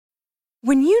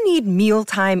When you need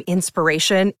mealtime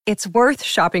inspiration, it's worth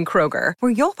shopping Kroger,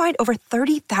 where you'll find over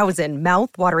 30,000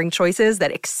 mouth-watering choices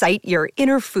that excite your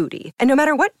inner foodie. And no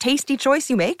matter what tasty choice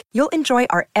you make, you'll enjoy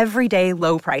our everyday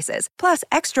low prices, plus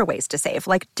extra ways to save,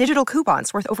 like digital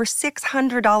coupons worth over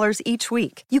 $600 each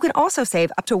week. You can also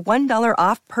save up to $1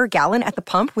 off per gallon at the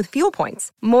pump with fuel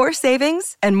points. More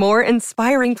savings and more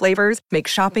inspiring flavors make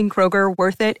shopping Kroger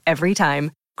worth it every time.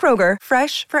 Kroger,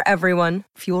 fresh for everyone.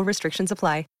 Fuel restrictions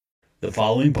apply. The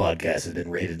following podcast has been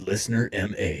rated Listener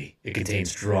MA. It contains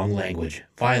strong language,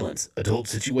 violence, adult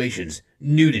situations,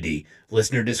 nudity.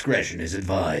 Listener discretion is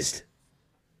advised.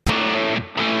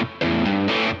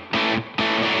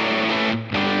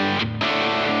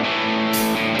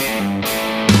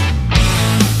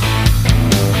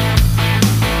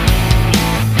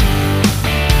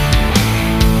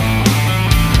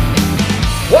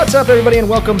 What's up, everybody, and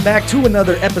welcome back to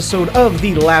another episode of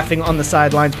the Laughing on the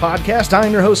Sidelines podcast.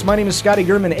 I'm your host. My name is Scotty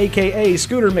Gurman, a.k.a.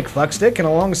 Scooter McFuckstick, and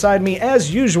alongside me,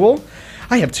 as usual,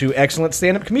 I have two excellent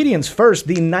stand-up comedians. First,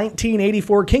 the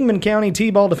 1984 Kingman County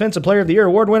T-Ball Defensive Player of the Year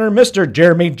award winner, Mr.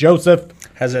 Jeremy Joseph.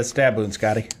 How's that stab wound,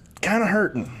 Scotty? Kind of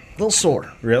hurting. A little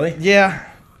sore. Really? Yeah.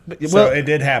 So it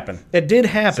did happen. It did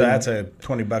happen. So that's a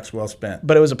 $20 well spent.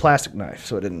 But it was a plastic knife,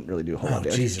 so it didn't really do a whole lot of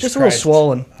damage. Jesus Just Christ. a little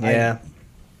swollen. Yeah.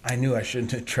 I knew I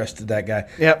shouldn't have trusted that guy.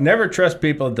 Yep. Never trust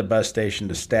people at the bus station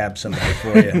to stab somebody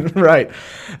for you. Right.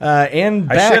 And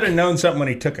back, I should have known something when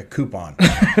he took a coupon.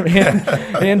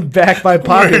 and back by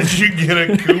pocket. Where did you get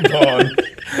a coupon?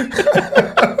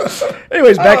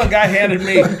 Anyways, back. Oh, a guy handed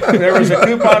me, there was a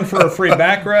coupon for a free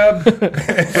back rub,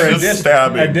 for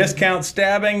stabbing. a discount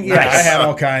stabbing. Yeah, Nice. I had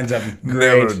all kinds of them.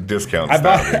 Never Great. discount I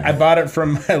stabbing. bought it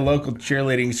from my local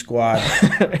cheerleading squad.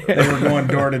 They were going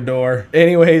door to door.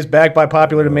 Anyways, back by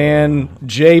popular demand,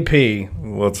 JP.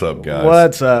 What's up, guys?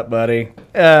 What's up, buddy?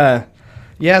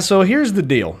 Yeah, so here's the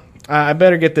deal. I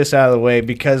better get this out of the way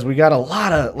because we got a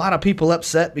lot of people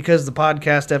upset because the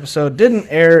podcast episode didn't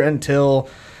air until,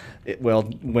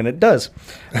 when it does.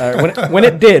 When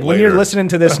it did, when you're Later. listening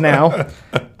to this now.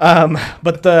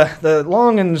 But the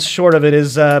long and short of it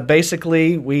is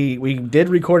basically we did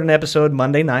record an episode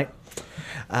Monday night.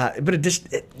 But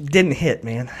it didn't hit,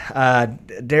 man.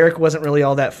 Derek wasn't really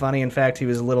all that funny. In fact, he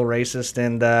was a little racist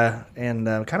and kind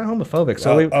of homophobic.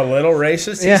 So A little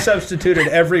racist? Yeah. He substituted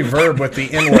every verb with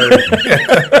the N-word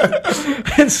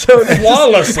and so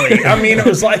flawlessly. I mean, it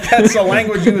was like that's the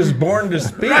language he was born to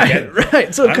speak.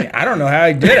 right. So I mean, I don't know how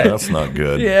he did it. That's not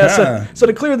good. yeah. So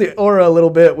to clear the aura a little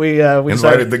bit, we Invited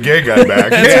started, the gay guy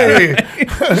back. Hey!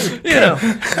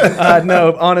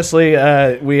 no, honestly,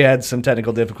 we had some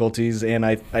technical difficulties, and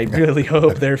I really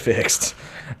hope they're fixed.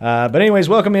 But anyways,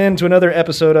 welcome in to another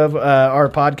episode of our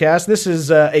podcast. This is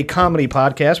a comedy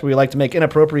podcast where we like to make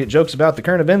inappropriate jokes about the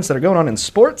current events that are going on in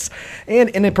sports and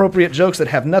inappropriate jokes that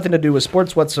have nothing to do with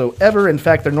sports whatsoever. In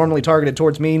fact, they're normally targeted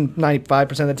towards me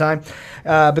 95% of the time.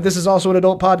 But this is also an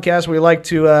adult podcast where we like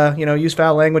to use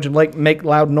foul language and make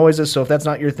loud noises. So if that's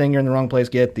not your thing, you're in the wrong place.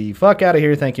 Get the fuck out of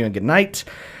here. Thank you and good night.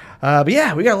 But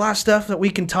yeah, we got a lot of stuff that we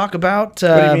can talk about.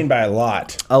 What do you mean by a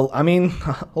lot? I mean,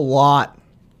 a lot.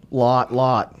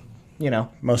 You know.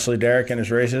 Mostly Derek and his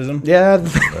racism? Yeah,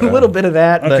 a little bit of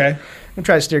that. But Okay. I'm going to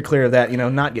try to steer clear of that,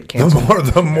 not get canceled.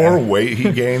 The more weight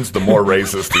he gains, the more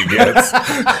racist he gets.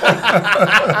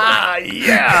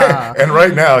 Yeah. And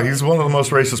right now, he's one of the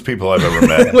most racist people I've ever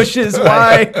met. Which is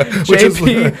why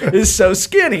JP is so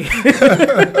skinny.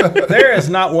 There is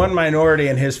not one minority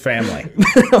in his family.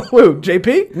 Who,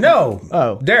 JP? No.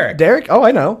 Oh. Derek. Derek? Oh,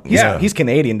 I know. Yeah. He's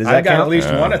Canadian. Does I that got count? at least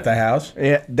one at the house.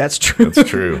 Yeah, that's true. That's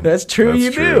true. That's true. That's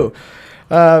You true. do.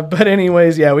 But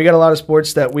anyways, yeah, we got a lot of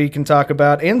sports that we can talk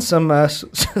about, and some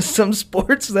some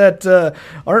sports that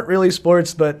aren't really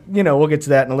sports, but we'll get to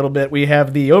that in a little bit. We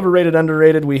have the overrated,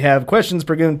 underrated. We have questions,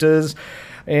 preguntas,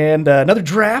 and another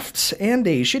draft, and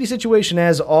a shitty situation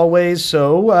as always.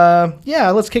 So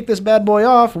yeah, let's kick this bad boy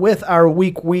off with our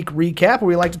week recap, where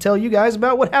we like to tell you guys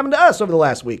about what happened to us over the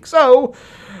last week. So,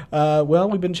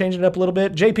 we've been changing it up a little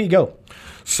bit. JP, go.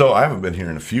 So I haven't been here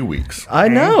in a few weeks. I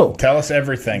know. Tell us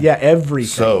everything. Yeah, everything.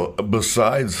 So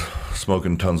besides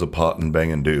smoking tons of pot and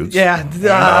banging dudes,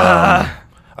 Yeah.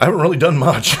 I haven't really done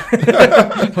much.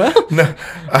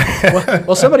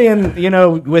 Well, somebody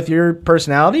with your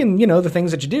personality and the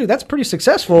things that you do, that's pretty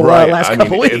successful last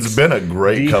couple weeks. It's been a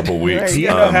great couple weeks. Do you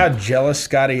know how jealous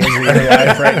Scotty is of your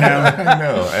life right now? I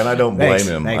know, and I don't blame Thanks.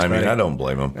 him. Thanks, buddy. I don't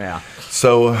blame him. Yeah.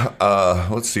 So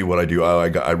let's see what I do.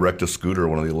 I wrecked a scooter,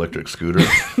 one of the electric scooters.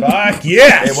 Fuck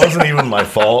yes! It wasn't even my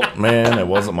fault, man. It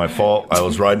wasn't my fault. I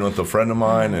was riding with a friend of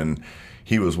mine, and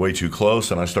he was way too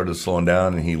close, and I started slowing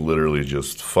down, and he literally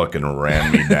just fucking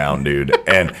ran me down, dude.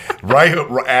 And right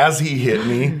as he hit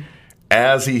me,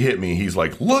 he's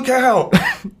like, "Look out!"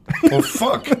 Well,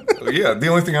 fuck. Yeah, the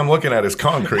only thing I'm looking at is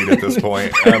concrete at this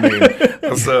point. I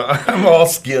mean, so I'm all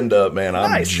skinned up, man.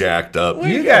 I'm jacked up.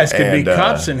 You guys could be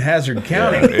cops in Hazard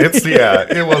County.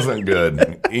 It wasn't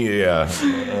good. Yeah.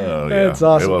 That's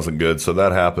awesome. It wasn't good. So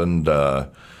that happened.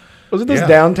 Was it those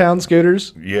downtown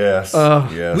scooters? Yes.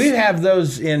 Yes. We have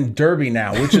those in Derby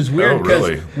now, which is weird because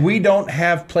really? we don't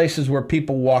have places where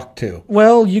people walk to.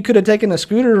 Well, you could have taken a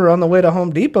scooter on the way to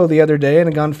Home Depot the other day and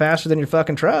have gone faster than your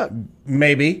fucking truck.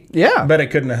 Maybe. Yeah. But it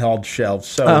couldn't have held shelves.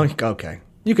 So Oh, okay.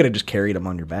 You could have just carried them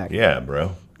on your back. Yeah,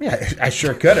 bro. yeah, I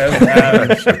sure could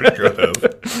have. Sure could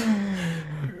have.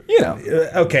 You know.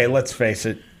 Okay, let's face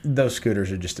it. Those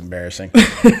scooters are just embarrassing. I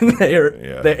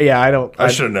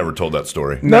should have never told that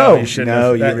story. No, you shouldn't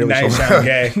no, have. you really now you shouldn't. sound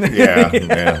gay.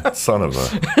 Yeah, son of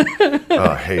a.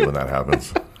 I hate when that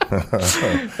happens.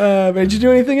 Did you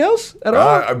do anything else at all?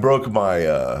 I broke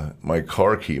my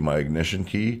car key, my ignition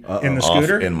key, In the off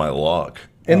scooter? in my lock.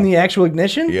 In the actual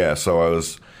ignition? Yeah, so I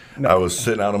was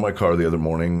sitting out in my car the other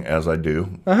morning, as I do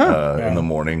in the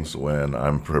mornings when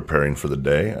I'm preparing for the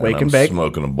day. And Wake I'm and bake.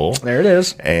 smoking a bowl. There it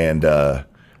is. And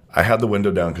I had the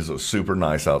window down because it was super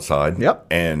nice outside. Yep.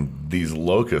 And these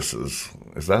locusts,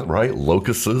 is that right?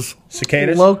 Locusts?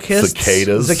 Cicadas? Locusts.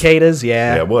 Cicadas,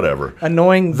 yeah. Yeah, whatever.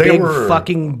 Annoying They big were-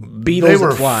 fucking beetles They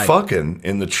were that fly. fucking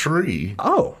in the tree.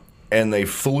 Oh. And they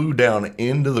flew down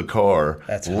into the car,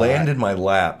 That's landed my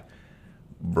lap.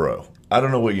 Bro, I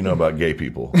don't know what you know about gay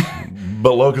people,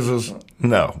 but locusts,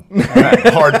 no.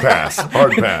 Hard pass.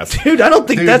 Dude, I don't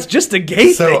think that's just a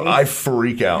gay So thing. I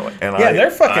freak out, and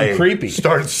they're fucking I creepy.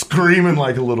 Start screaming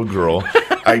like a little girl.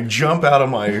 I jump out of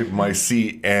my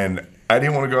seat, and I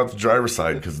didn't want to go out the driver's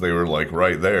side because they were like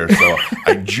right there. So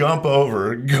I jump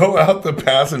over, go out the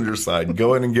passenger side,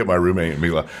 go in and get my roommate, and be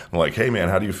like, I'm like, "Hey man,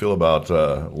 how do you feel about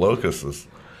locusts?"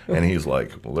 And he's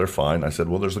like, "Well, they're fine." I said,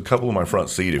 "Well, there's a couple in my front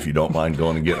seat if you don't mind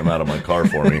going and getting them out of my car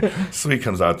for me." So he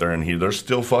comes out there and they're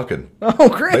still fucking. Oh,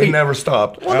 great. They never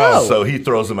stopped. Well, no. So he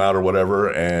throws them out or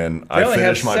whatever, and They I only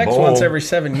have finish my sex bowl. once every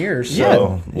 7 years.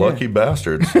 So lucky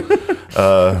bastards.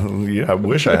 I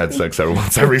wish I had sex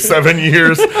once every 7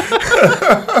 years.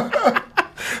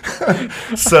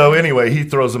 So anyway, he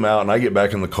throws them out, and I get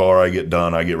back in the car. I get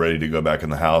done. I get ready to go back in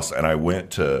the house, and I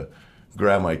went to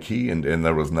grab my key, and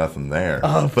there was nothing there.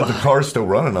 But the car's still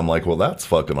running. I'm like, well, that's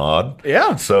fucking odd.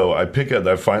 Yeah. So I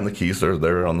find the keys. They're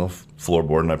there on the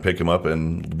floorboard, and I pick them up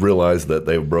and realize that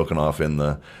they've broken off in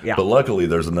the. Yeah. But luckily,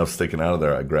 there's enough sticking out of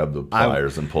there. I grabbed the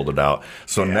pliers and pulled it out.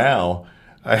 So now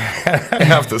I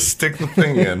have to stick the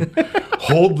thing in,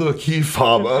 hold the key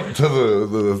fob up to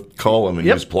the column, and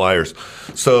use pliers.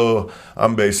 So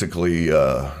I'm basically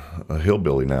a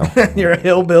hillbilly now. You're a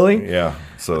hillbilly? Yeah.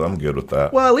 So I'm good with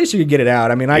that. Well, at least you could get it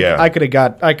out. I mean, I could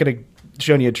have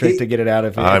shown you a trick to get it out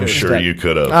if I'm sure you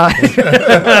could have.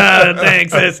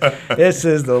 Thanks. This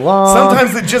is the long.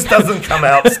 Sometimes it just doesn't come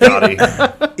out, Scotty.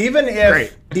 Even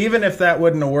if that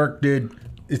wouldn't have worked, dude,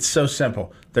 it's so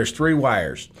simple. There's 3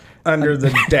 wires under the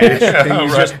dash. And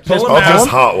you just pull them I'll out. just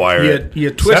hot wire it.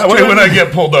 You twist That way, two of when them. I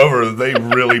get pulled over, they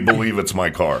really believe it's my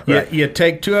car. You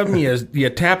take 2 of them, you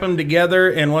tap them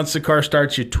together, and once the car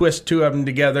starts, you twist 2 of them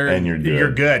together, And you're good.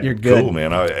 You're good. You're good. Cool,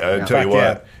 man. I tell you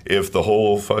Fuck what, if the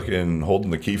whole fucking holding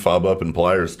the key fob up and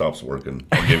pliers stops working,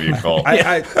 I'll give you a call.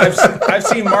 I've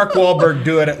seen Mark Wahlberg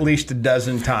do it at least a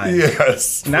dozen times.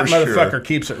 Yes, And that for motherfucker sure.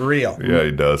 keeps it real. Yeah,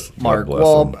 he does. Mark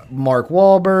God bless him. Mark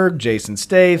Wahlberg, Jason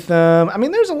Statham. I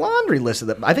mean, there's a laundry list of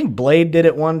them. I think Blade did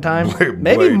it one time.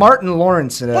 Maybe Blade. Martin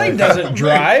Lawrence. Blade doesn't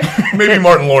drive. Maybe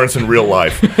Martin Lawrence in real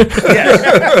life.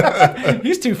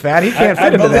 He's too fat. He can't I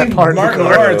fit into that believe part Martin of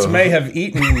the car. Lawrence may have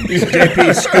eaten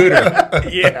JP's scooter.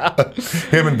 Yeah.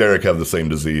 Him and Derek have the same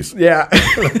disease. Yeah.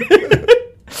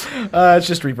 It's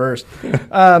just reversed.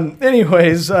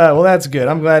 Anyways, well, that's good.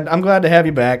 I'm glad to have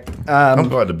you back. I'm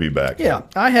glad to be back. Yeah,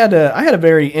 I had a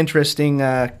very interesting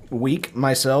week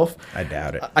myself. I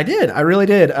doubt it. I did. I really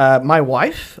did. My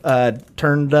wife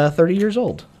turned 30 years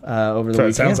old over the So it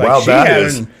weekend. sounds like Wow, she that had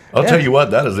is. an- I'll tell you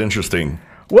what, that is interesting.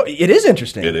 Well, it is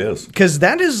interesting. It is. Because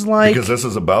that is like Because this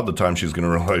is about the time she's going to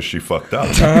realize she fucked up.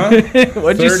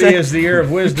 what'd you 30 say? is the year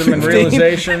of wisdom and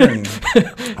realization. And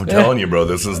I'm telling you, bro,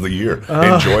 this is the year.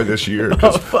 Oh. Enjoy this year.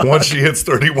 Because once she hits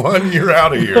 31, you're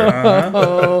out of here.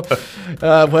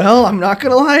 Well, I'm not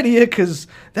going to lie to you because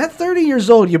that 30 years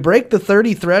old, you break the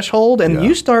 30 threshold and Yeah.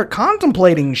 you start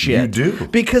contemplating shit. You do.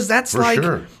 Because that's For like,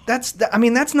 sure. that's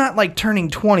not like turning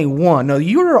 21. No,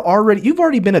 you've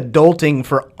already been adulting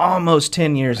for almost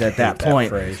 10 years at that point.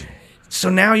 phrase. So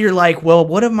now you're like, well,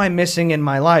 what am I missing in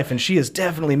my life? And she is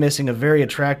definitely missing a very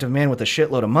attractive man with a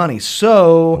shitload of money.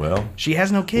 So she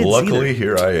has no kids. Luckily, either.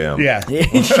 here I am. Yeah.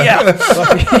 Yeah.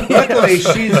 Luckily,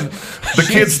 she's The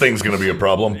kids thing's going to be a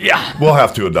problem. Yeah. We'll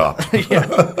have to adopt.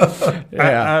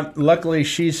 luckily,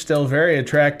 she's still very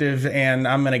attractive, and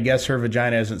I'm going to guess her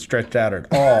vagina isn't stretched out at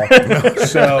all.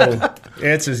 So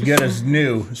it's as good as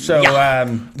new. So,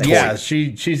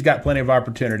 she's got plenty of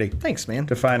opportunity. Thanks, man.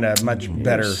 To find a much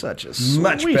better,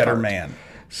 much better man.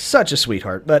 Such a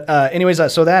sweetheart. But anyways,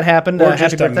 so that happened. Or Happy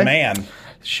just a birthday. man.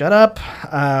 Shut up.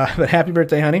 But happy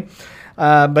birthday, honey.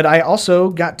 But I also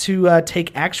got to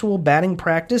take actual batting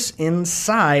practice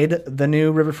inside the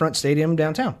new Riverfront Stadium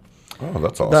downtown. Oh,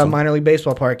 that's The awesome. minor league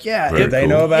baseball park. Yeah. Very Did they cool.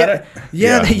 know about it?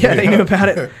 Yeah, they knew about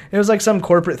it. It was like some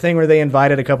corporate thing where they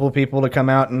invited a couple of people to come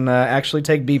out and actually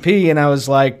take BP, and I was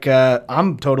like,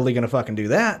 I'm totally going to fucking do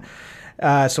that.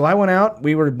 So I went out.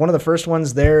 We were one of the first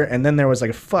ones there, and then there was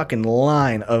like a fucking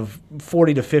line of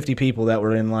 40 to 50 people that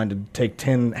were in line to take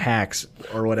 10 hacks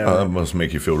or whatever. That must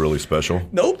make you feel really special.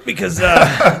 Nope, because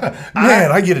Man,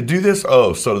 I get to do this?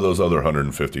 Oh, so do those other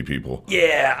 150 people.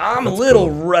 yeah, I'm a little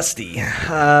rusty,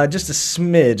 just a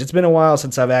smidge. It's been a while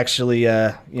since I've actually,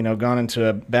 gone into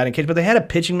a batting cage. But they had a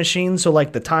pitching machine, so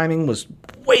like the timing was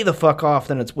way the fuck off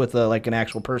than it's with like an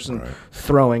actual person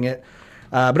throwing it.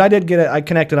 But I did get it. I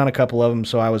connected on a couple of them,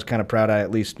 so I was kind of proud. I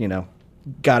at least,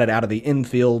 got it out of the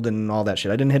infield and all that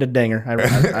shit. I didn't hit a dinger. And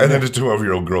then a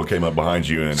 12-year-old girl came up behind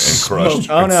you and crushed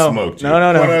Oh, and no. smoked you. No.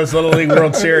 One of those Little League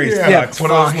World Series. Yeah. fucks.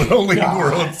 One of those Little League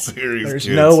World Series There's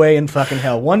kids. no way in fucking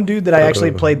hell. One dude that I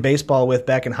actually played baseball with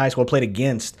back in high school, played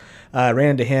against, ran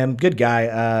into him. Good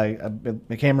guy.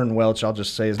 Cameron Welch, I'll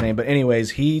just say his name. But anyways,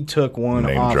 he took one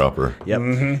Name off. dropper. Yep.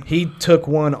 Mm-hmm. He took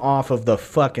one off of the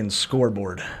fucking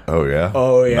scoreboard. Oh, yeah?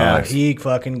 Oh, yeah. Nice. He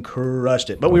fucking crushed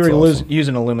it. But we were That's awesome.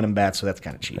 using aluminum bats, so that's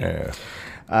kind of cheating. Yeah.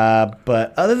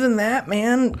 But other than that,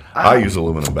 man. I use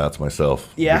aluminum bats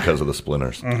myself Yeah. because of the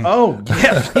splinters. Oh,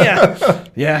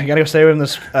 yeah. I got to stay away from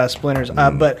the splinters.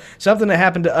 But something that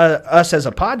happened to us as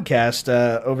a podcast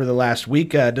over the last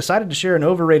week, decided to share an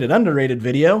overrated, underrated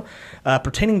video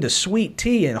pertaining to sweet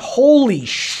tea. And holy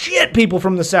shit, people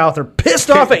from the South are pissed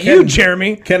off at you,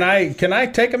 Jeremy. Can I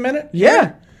take a minute?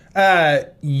 Yeah.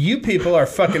 You people are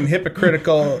fucking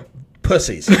hypocritical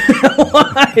pussies.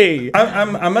 Hey.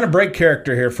 I'm going to break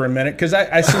character here for a minute because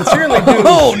I sincerely do.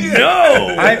 Oh,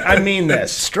 no. I mean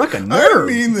this. Struck a I nerve.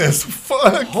 mean this.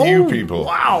 Fuck you people.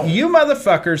 Wow. You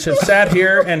motherfuckers have sat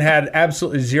here and had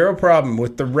absolutely zero problem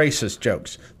with the racist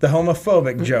jokes, the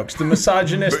homophobic jokes, the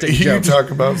misogynistic You jokes.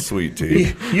 talk about sweet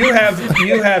tea. You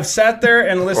have sat there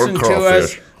and listened to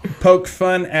us crawfish. poke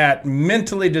fun at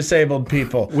mentally disabled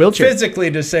people, Wheelchair. physically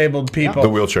disabled people, The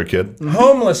wheelchair kid.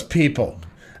 homeless people.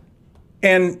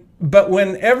 But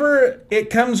whenever it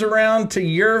comes around to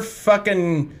your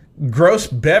fucking gross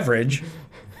beverage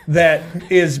that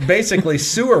is basically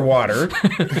sewer water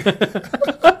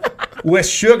with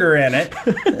sugar in it,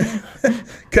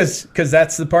 because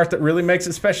that's the part that really makes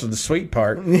it special, the sweet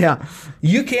part. Yeah.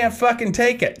 You can't fucking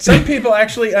take it. Some people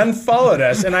actually unfollowed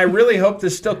us, and I really hope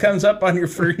this still comes up on your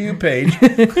For You page.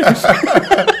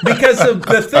 Because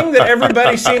the thing that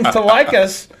everybody seems to like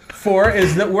us for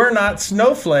is that we're not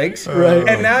snowflakes. Right.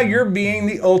 And now you're being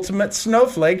the ultimate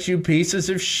snowflakes, you pieces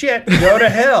of shit. Go to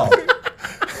hell.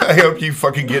 I hope you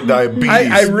fucking get diabetes.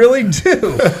 I really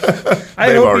do. I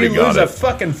They've hope already you got lose a it.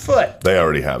 fucking foot. They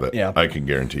already have it. Yeah. I can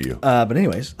guarantee you. But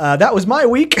anyways, that was my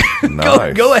week.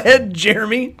 Nice. Go ahead,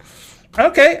 Jeremy.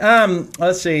 Okay,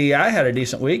 let's see. I had a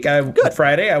decent week.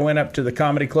 Friday, I went up to the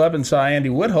comedy club and saw Andy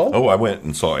Woodhull. Oh, I went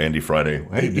and saw Andy Friday.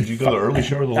 Hey, did you go to the early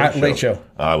show or the late show? Late show.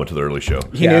 I went to the early show.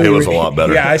 knew It you was were- a lot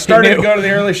better. Yeah, I started to go to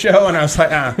the early show, and I was like,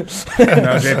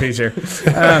 no, JP's here.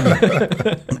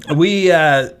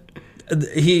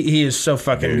 He is so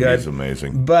fucking Dude, good. he's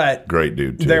amazing. But Great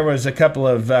dude, too. there was a couple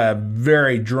of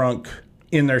very drunk,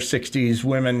 in their 60s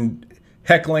women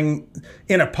heckling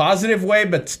in a positive way,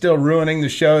 but still ruining the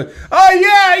show. Oh, yeah,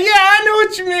 I know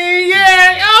what you mean.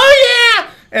 Yeah, oh, yeah.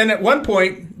 And at one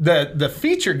point, the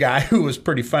feature guy, who was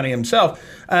pretty funny himself,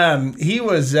 he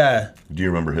was... Do you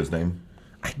remember his name?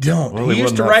 I don't. Well, he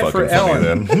used to wasn't write for that fucking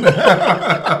Ellen. funny then.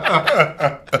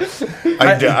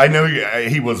 I know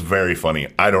he was very funny.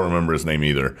 I don't remember his name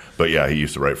either, but yeah, he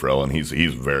used to write for Ellen. He's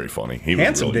very funny. He was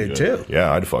Handsome really dude, good. too.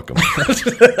 Yeah, I'd fuck him.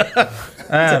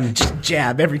 Just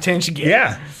jab every chance you get.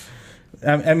 Yeah.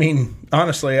 I mean,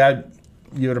 honestly,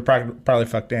 you would have probably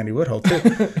fucked Andy Woodhull,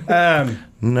 too.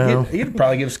 No. You'd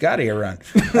probably give Scotty a run.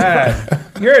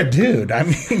 You're a dude. I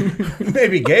mean, you may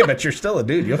be gay, but you're still a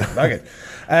dude. You'll fuck it.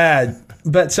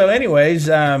 But so anyways,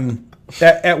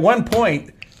 at one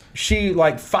point, she,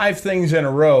 like 5 things in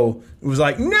a row, was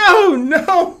like, no,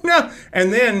 no, no.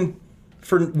 And then,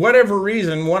 for whatever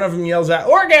reason, one of them yells out,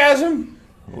 orgasm.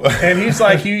 And he's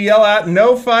like, you yell out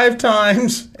no 5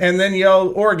 times and then yell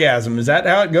orgasm. Is that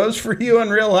how it goes for you in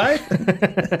real life?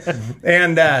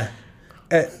 And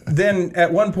then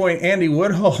at one point, Andy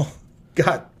Woodhull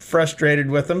got frustrated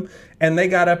with him, and they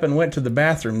got up and went to the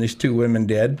bathroom. These 2 women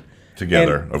did.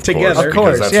 Together, And of together. course. Of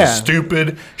course, Because that's yeah. the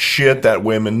stupid shit that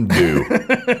women do.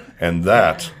 And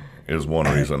that is one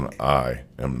reason I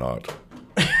am not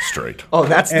straight. Oh,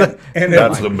 that's And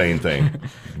That's the main thing.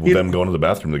 Them going to the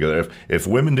bathroom together. If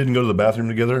women didn't go to the bathroom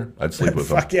together, I'd sleep with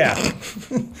them. fuck yeah.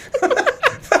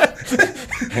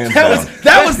 Hands down.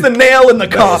 that was the nail in the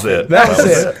That was coffin. it. That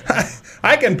was it.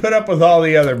 I can put up with all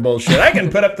the other bullshit. I can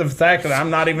put up the fact that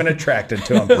I'm not even attracted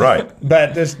to them. Right.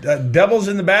 But this doubles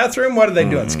in the bathroom, what are they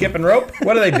doing? Skipping rope?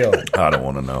 What are they doing? I don't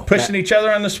want to know. Pushing each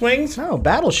other on the swings? Oh,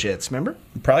 battle shits, remember?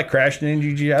 Probably crashing into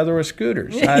each other with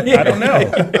scooters. I don't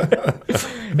know.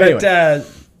 But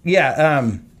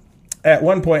at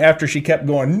one point after she kept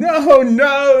going, no,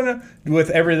 no, no, with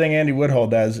everything Andy Woodhull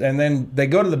does, and then they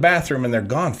go to the bathroom and they're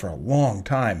gone for a long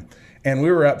time. And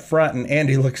we were up front, and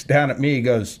Andy looks down at me. He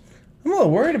goes, I'm a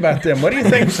little worried about them. What do you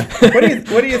think?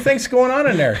 What do you think's going on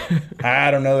in there? I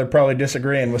don't know. They're probably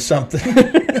disagreeing with something.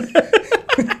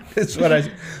 That's what I.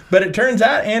 But it turns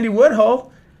out Andy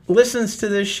Woodhull listens to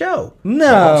this show.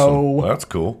 No. Awesome. That's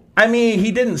cool. I mean,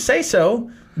 he didn't say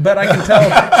so, but I can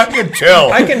tell. I can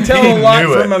tell. I can tell He a lot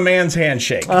knew it. from a man's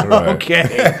handshake. Right. Okay.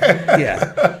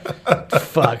 Yeah.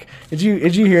 Fuck. Did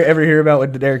you ever hear about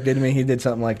what Derek did to me? He did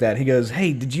something like that. He goes,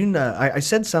 hey, did you know, I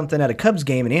said something at a Cubs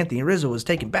game and Anthony Rizzo was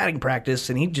taking batting practice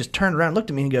and he just turned around and looked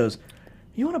at me and he goes,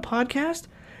 you want a podcast?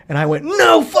 And I went,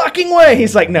 no fucking way.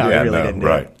 He's like, no, Yeah, he really no, didn't do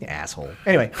right. it. You asshole.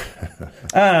 Anyway.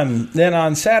 Then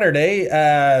on Saturday,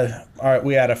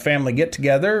 we had a family get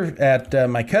together at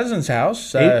my cousin's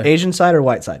house. Asian side or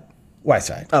white side? White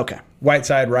side. Okay. White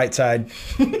side, right side,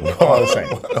 all the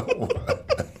same.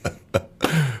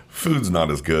 Food's not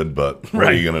as good, but what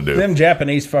are you going to do? Them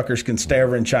Japanese fuckers can stay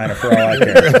over in China for all I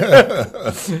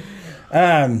care.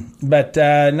 But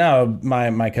no,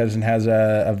 my cousin has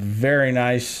a very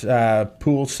nice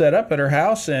pool set up at her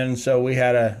house, and so we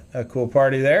had a cool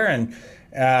party there, and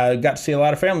got to see a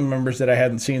lot of family members that I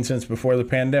hadn't seen since before the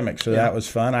pandemic, so that was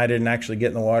fun. I didn't actually get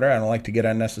in the water. I don't like to get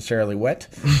unnecessarily wet.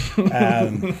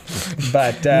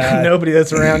 But Nobody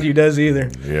that's around you does either.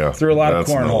 Yeah. threw a lot of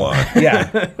that's no cornhole.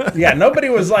 lie. Yeah. Nobody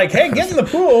was like, "Hey, get in the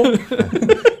pool."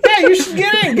 Yeah, you should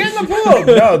get in the pool.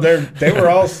 No, they were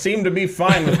all seemed to be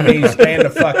fine with me staying the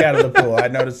fuck out of the pool. I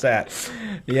noticed that.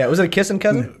 Yeah. Was it a kissing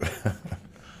cousin?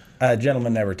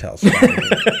 Gentleman never tells.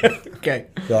 Okay.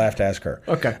 You'll have to ask her.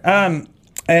 Okay.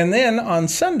 And then on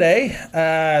Sunday,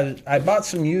 I bought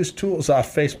some used tools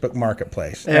off Facebook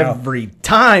Marketplace. Now, Every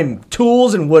time.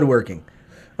 Tools and woodworking.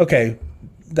 okay,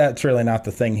 that's really not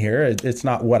the thing here. It's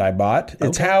not what I bought.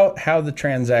 It's how the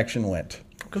transaction went.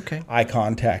 Okay. I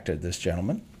contacted this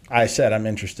gentleman. I said, I'm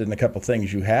interested in a couple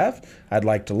things you have. I'd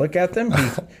like to look at them.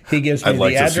 He gives me I'd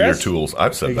like the to address. see your tools.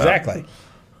 I've said Exactly.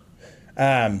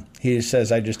 He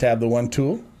says, I just have the one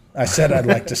tool. I said, I'd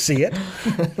like to see it.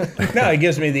 No, he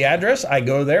gives me the address. I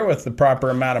go there with the proper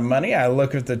amount of money. I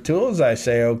look at the tools. I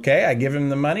say, okay. I give him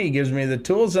the money. He gives me the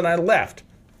tools, and I left.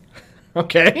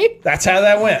 Okay. That's how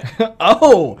that went.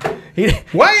 Oh.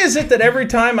 Why is it that every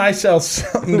time I sell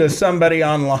something to somebody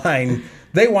online,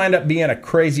 they wind up being a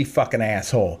crazy fucking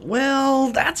asshole?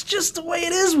 Well, that's just the way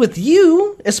it is with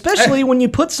you, especially when you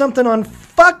put something on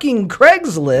fucking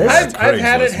Craigslist. I've had it Craigslist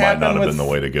might happen not have with been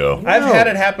the way to go. I've had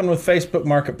it happen with Facebook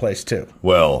Marketplace too.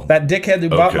 Well, That dickhead who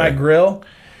bought Okay. my grill.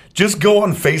 just go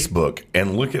on Facebook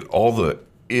and look at all the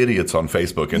idiots on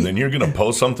Facebook, and then you're going to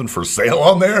post something for sale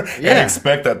on there and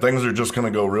expect that things are just going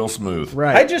to go real smooth.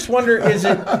 Right. I just wonder,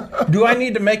 do I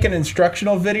need to make an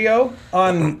instructional video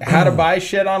on how to buy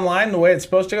shit online the way it's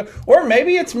supposed to go? Or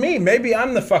maybe it's me. Maybe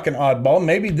I'm the fucking oddball.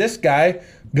 Maybe this guy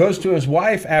goes to his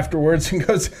wife afterwards and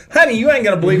goes, honey, you ain't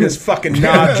going to believe this fucking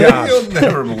knob job. You'll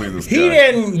never believe this He guy.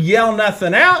 didn't yell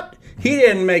nothing out. He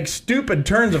didn't make stupid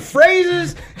turns of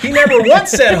phrases. He never once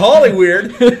said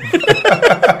Hollyweird.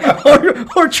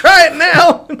 or try it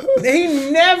now.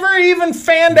 He never even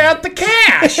fanned out the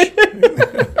cash. What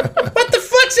the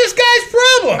fuck's this guy's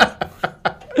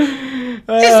problem?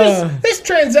 This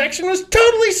transaction was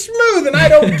totally smooth, and I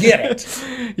don't get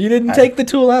it. You didn't take the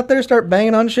tool out there, start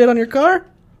banging on shit on your car?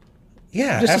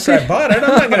 Yeah, Just to after see- I bought it,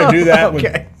 I'm not going to do that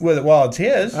Okay. with it while it's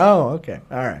his. Oh, okay.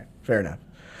 All right. Fair enough.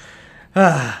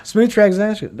 Smooth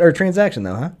transaction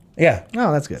though, huh? Yeah.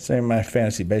 Oh, that's good. Same with my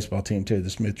fantasy baseball team, too, the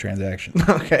smooth transaction.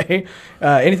 Okay.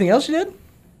 Anything else you did?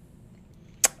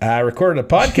 I recorded a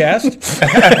podcast.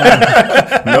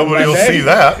 Nobody will see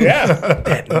that.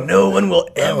 Yeah. No one will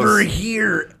ever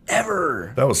hear,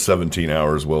 ever. That was 17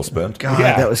 hours well spent. God,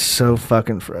 Yeah. that was so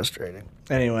fucking frustrating.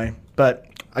 Anyway, but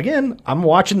again, I'm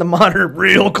watching the monitor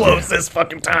real close this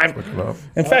fucking time.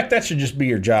 In fact, that should just be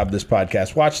your job, this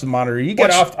podcast. Watch the monitor. You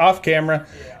get off camera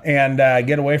and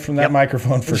get away from that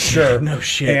microphone for sure. No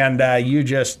shit. And you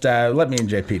just let me and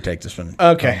JP take this one.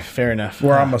 Okay, fair enough.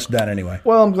 We're almost done anyway.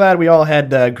 Well, I'm glad we all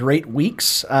had great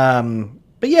weeks.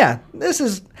 But yeah, this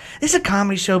is a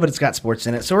comedy show, but it's got sports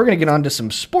in it. So we're going to get on to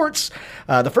some sports.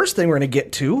 The first thing we're going to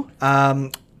get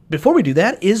to, before we do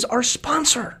that, is our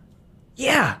sponsor.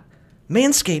 Yeah,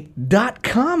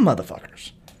 Manscaped.com,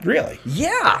 motherfuckers. Really?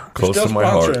 Yeah. Close Still to my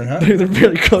heart. sponsoring, huh? They're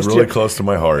really close Really to close to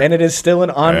my heart. And it is still an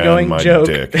ongoing and my joke.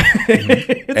 dick.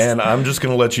 And I'm just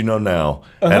going to let you know now.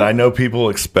 And I know people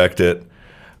expect it.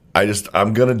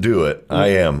 I'm going to do it. I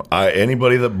am.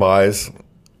 Anybody that buys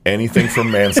anything from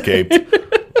Manscaped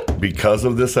because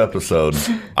of this episode,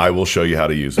 I will show you how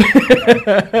to use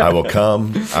it. I will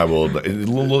come. I will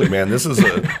look, man. This is a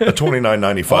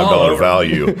 $29.95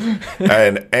 value,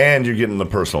 and you're getting the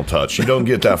personal touch. You don't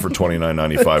get that for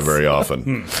 $29.95 very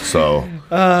often. So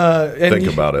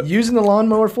think about it. Using the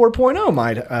Lawnmower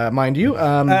 4.0, mind you.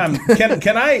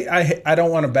 Can I don't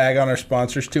want to bag on our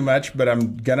sponsors too much, but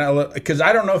I'm gonna, because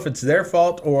I don't know if it's their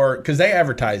fault or because they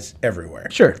advertise everywhere.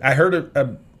 Sure. I heard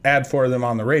a ad for them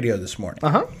on the radio this morning.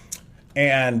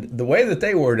 And the way that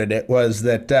they worded it was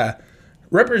that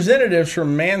representatives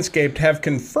from Manscaped have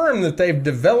confirmed that they've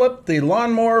developed the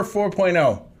Lawnmower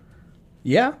 4.0.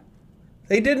 Yeah.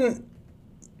 They didn't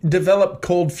develop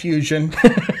cold fusion.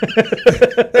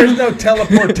 There's no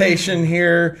teleportation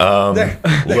here.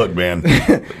 Look, man.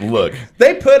 Look.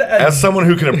 They put a... As someone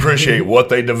who can appreciate what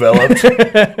they developed,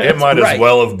 it might as Right.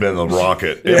 well have been a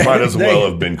rocket. It might as well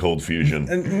have been cold fusion.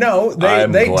 No,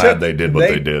 I'm glad they did what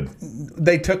they did.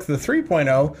 They took the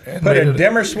 3.0, put made a it-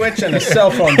 dimmer switch and a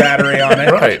cell phone battery on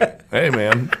it. Right. Hey,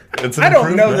 man. It's an I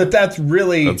don't know improvement. that's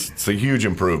really... It's a huge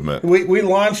improvement. We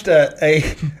launched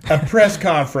a press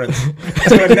conference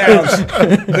to announce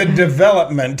the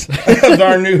development of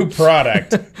our new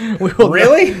product.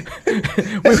 Really?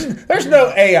 There's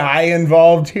no AI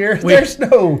involved here. There's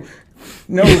no.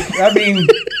 I mean,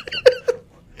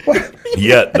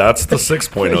 Yet, that's the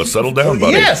 6.0. Settle down,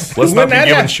 buddy. Yes. Let's When not be that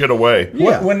giving hap- shit away.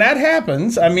 when that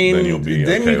happens, I mean, Then you'll be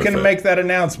then okay you with can it. make that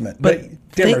announcement.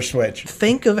 But dimmer switch.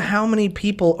 Think of how many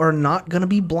people are not going to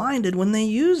be blinded when they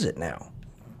use it now.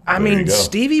 I you mean, go.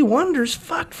 Stevie Wonder's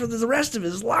fucked for the rest of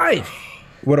his life.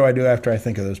 What do I do after I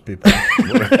think of those people?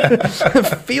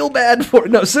 Feel bad for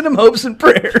no. Send them hopes and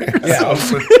prayers.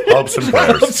 Hopes and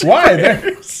prayers. Why?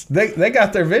 They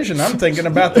got their vision. I'm thinking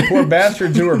about the poor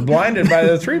bastards who were blinded by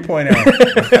the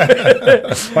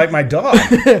 3.0. Like my dog.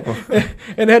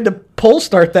 And had to pull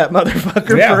start that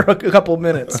motherfucker Yeah. for a couple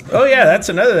minutes. Oh, yeah, that's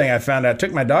another thing I found out. I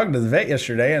took my dog to the vet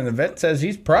yesterday, and the vet says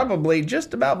he's probably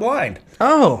just about blind.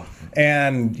 Oh,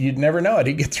 And you'd never know it.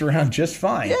 He gets around just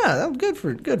fine. yeah, that was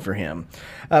good for him.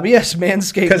 But yes,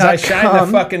 Manscaped.com. Because I shined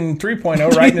the fucking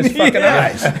 3.0 right in his fucking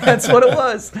eyes. That's what it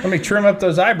was. Let me trim up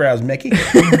those eyebrows, Mickey.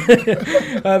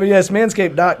 But yes,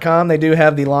 Manscaped.com. They do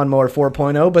have the Lawnmower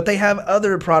 4.0, but they have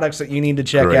other products that you need to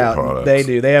check Great out. products. They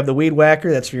do. They have the Weed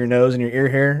Whacker. That's for your nose and your ear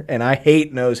hair. And I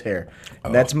hate nose hair.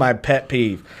 That's my pet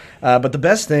peeve. But the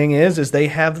best thing is they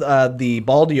have the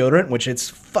ball deodorant, which it's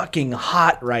fucking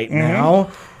hot right now.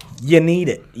 You need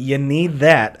it. You need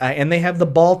that. And they have the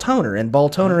ball toner. And ball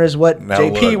toner is what Now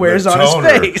JP look, wears the on toner-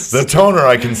 his face. The toner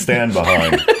I can stand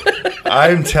behind.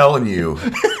 I'm telling you.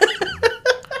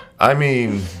 I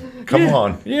mean, come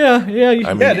on. yeah. I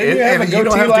mean, Yeah, didn't you have a don't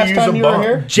goatee have to last use time a you were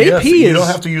bunch. here? JP Yes, you is- don't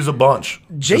have to use a bunch.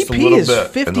 Just a JP little is bit in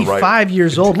the 55 right-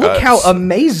 years old. Look how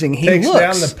amazing he Takes looks.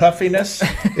 down the puffiness.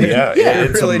 Yeah, Yeah,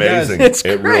 it's it really does. amazing. It's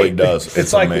It really great. does.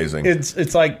 It's like amazing.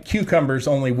 It's like cucumbers,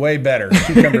 only way better.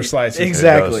 Cucumber slices.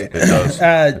 Exactly. It does.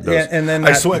 It does. And then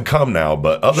I that- sweat cum now,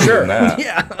 but other Sure. than that,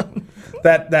 Yeah.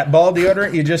 That ball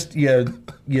deodorant, you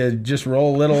just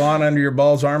roll a little on under your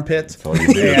balls armpits. that's all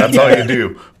you do. That's all you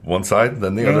do. One side,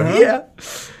 then the other. Yeah.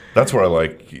 That's where I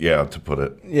like, to put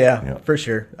it. Yeah, for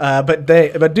sure.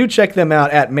 But do check them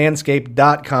out at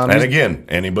manscaped.com. And again,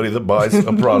 anybody that buys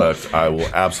a product, I will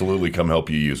absolutely come help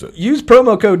you use it. Use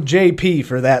promo code JP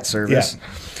for that service.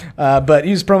 But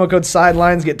use promo code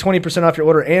Sidelines, get 20% off your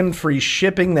order and free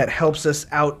shipping. That helps us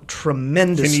out Can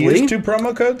tremendously. you use 2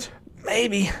 promo codes?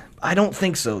 Maybe. I don't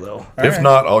think so, though. If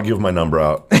not, I'll give my number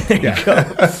out.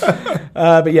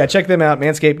 But yeah, check them out.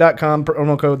 Manscaped.com,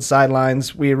 promo code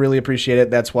Sidelines. We really appreciate it.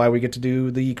 That's why we get to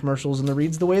do the commercials and the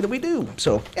reads the way that we do.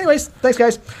 So, anyways, thanks,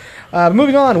 guys.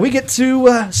 Moving on, we get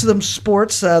to some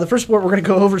sports. The first sport we're going to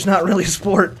go over is not really a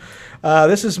sport.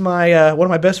 This is my one of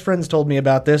my best friends told me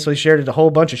about this, so he shared a whole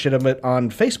bunch of shit of it on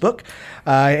Facebook,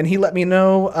 and he let me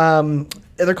know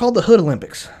they're called the Hood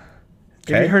Olympics. Have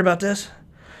Okay. you heard about this?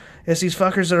 It's these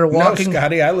fuckers that are walking. No,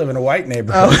 Scotty, I live in a white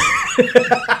neighborhood.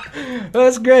 Oh,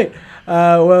 that's great.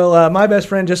 My best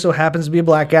friend just so happens to be a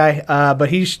black guy, but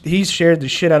he's shared the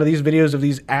shit out of these videos of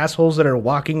these assholes that are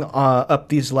walking up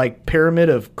these like pyramid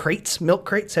of crates, milk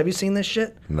crates. Have you seen this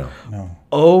shit? No.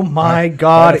 Oh my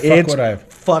God, why the fuck it's would I?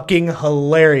 fucking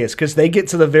hilarious because they get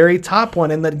to the very top one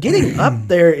and the getting up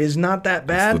there is not that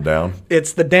bad. the down?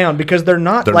 It's the down because they're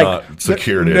not They're like not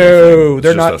secured in No, anything.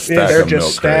 they're It's not. just a stack They're of just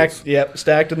milk stacked. crates. Yep,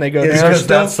 stacked and they go Is down. there Because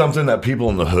still- that's something that people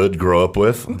in the hood grow up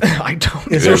with. I don't.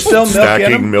 Is there Just still milk in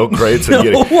stacking them? milk crates and No,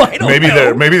 getting, I don't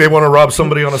know. maybe they want to rob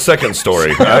somebody on a second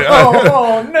story.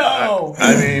 Oh no!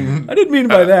 I mean, I didn't mean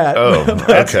by that. oh,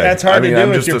 That's, okay. that's hard I mean, to do I'm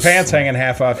with just your a- pants hanging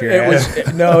half off your It ass.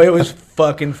 was it was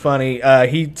fucking funny.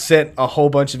 He sent a whole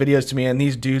bunch of videos to me, and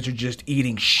these dudes are just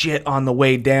eating shit on the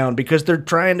way down because they're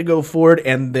trying to go forward,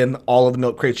 and then all of the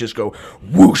milk crates just go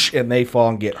whoosh, and they fall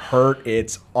and get hurt.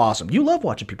 It's awesome. You love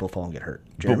watching people fall and get hurt,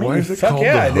 But Jeremy. why is it Fuck called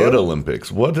yeah, I the do. Hood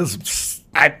Olympics? What is?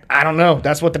 I don't know.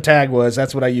 That's what the tag was.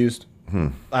 That's what I used.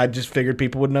 I just figured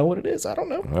people would know what it is. I don't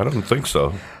know. I don't think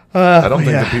so. I don't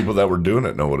think yeah. the people that were doing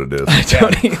it know what it is.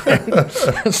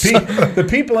 The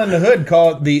people in the hood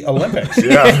call it the Olympics.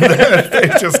 Yeah, they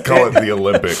just call it the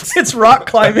Olympics. It's rock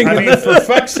climbing. I in mean, the- for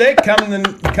fuck's sake, coming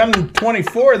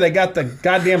 24, they got the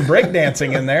goddamn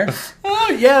breakdancing in there.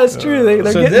 oh yeah, it's true. They're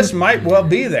So getting, this might well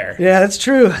be there. yeah, that's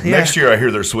true. Yeah. Next year, I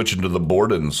hear they're switching to the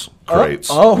Borden's crates.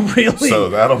 Oh really? So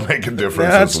that'll make a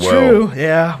difference that's as well. true.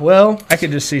 Yeah. Well. I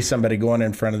could just see somebody going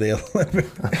in front of the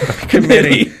Olympic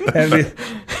committee and be,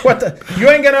 what the? You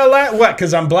ain't gonna allow what?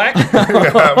 Because I'm black.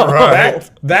 Yeah, right.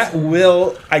 That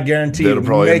will, I guarantee, That'll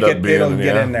probably make end up it. being, It'll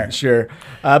get yeah. in there. Sure,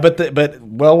 but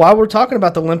while we're talking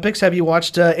about the Olympics, have you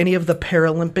watched any of the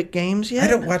Paralympic games yet? I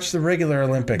don't watch the regular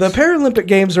Olympics. The Paralympic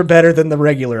games are better than the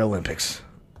regular Olympics.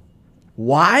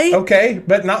 Why? Okay,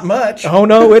 but not much. Oh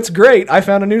no, it's great. I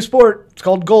found a new sport. It's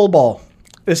called goalball.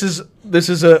 This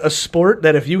is a sport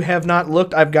that if you have not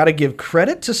looked, I've got to give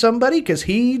credit to somebody because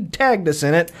he tagged us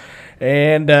in it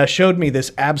and showed me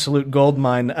this absolute gold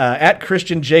mine at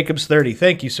Christian Jacobs 30.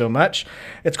 Thank you so much.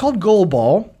 It's called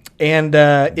goalball. And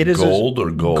it is Gold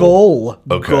or goal? Goal.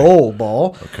 Okay. Goal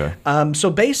ball. Okay. So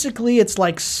basically, it's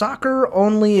like soccer,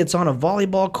 only it's on a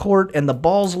volleyball court, and the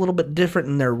ball's a little bit different,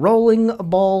 and they're rolling a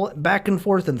ball back and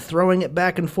forth and throwing it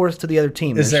back and forth to the other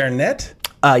team. Is there a net?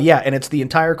 Yeah, and it's the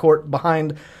entire court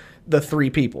behind the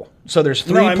three people. So there's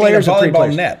three No, I mean a players and three volleyball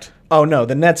players. net. Oh no,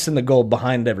 the net's in the goal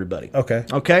behind everybody. Okay.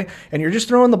 Okay? And you're just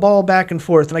throwing the ball back and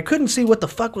forth. And I couldn't see what the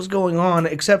fuck was going on,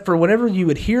 except for whenever you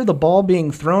would hear the ball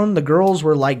being thrown, the girls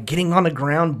were like getting on the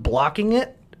ground blocking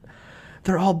it.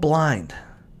 They're all blind.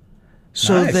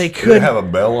 So Nice. they Did could it have a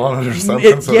bell on it or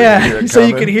something? so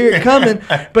you could hear it coming.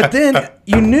 But then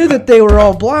you knew that they were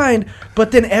all blind.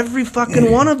 But then every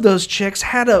fucking one of those chicks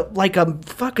had a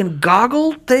fucking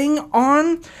goggle thing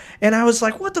on. And I was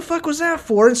like, what the fuck was that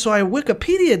for? And so I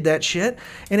Wikipedia'd that shit.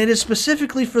 And it is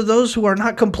specifically for those who are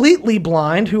not completely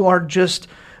blind, who are just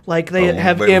like they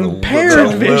have they're impaired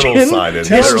little vision. sighted.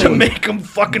 Just to They're- make them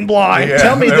fucking blind. Yeah,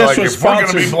 Tell me they're this like, was if we're going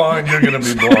to be sponsored- blind, you're going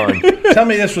to be blind. Tell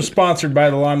me this was sponsored by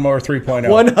the Lawnmower 3.0.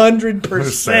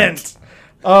 100%.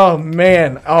 Oh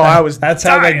man! Oh, I was. That's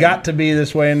how they dying. got to be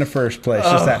this way in the first place.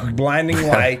 Just that blinding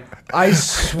light. I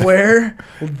swear.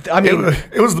 I mean,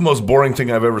 It was the most boring thing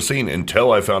I've ever seen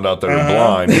until I found out they were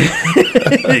Uh-huh. blind.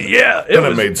 yeah, Then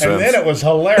it made sense. And then it was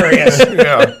hilarious.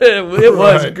 yeah. it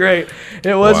was Right. great.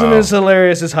 It wasn't Wow. as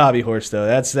hilarious as Hobby Horse though.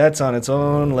 That's on its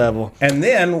own level. And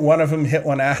then one of them hit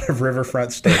one out of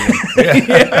Riverfront Stadium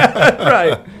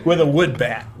Right. with a wood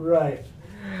bat. Right.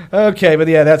 Okay, but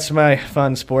yeah, that's my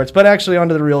fun sports. But actually, on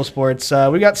to the real sports.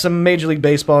 We got some Major League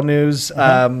Baseball news.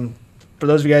 For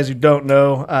those of you guys who don't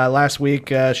know, last week,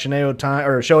 Shohei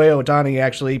Ohtani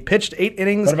actually pitched 8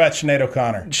 innings. What about Sinead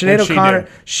O'Connor? Sinead What'd she O'Connor, do?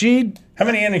 she How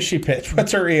many innings she pitched?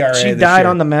 What's her ERA? she this died year?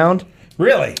 on the mound.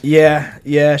 Really?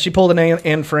 Yeah, she pulled an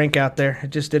Anne Frank out there.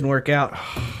 It just didn't work out.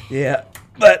 Yeah.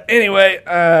 But anyway,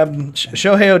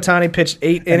 Shohei Ohtani pitched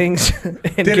 8 innings. And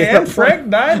Did gave Anne up Frank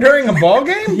die during a ball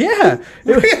game? Yeah.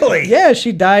 Really? Yeah,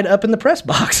 she died up in the press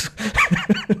box.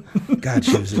 God,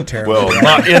 she was a terrible. Well,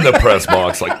 not in the press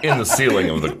box, like in the ceiling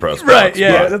of the press box. Right,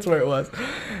 yeah, but- that's where it was.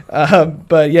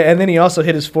 But yeah, and then he also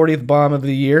hit his 40th bomb of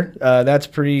the year. That's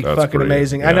pretty That's fucking pretty-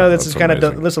 amazing. I yeah, know this that's is kind of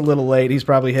amazing. this a little late. He's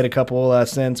probably hit a couple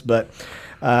since, but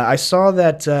I saw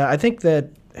that. I think that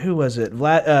who was it?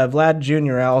 Vlad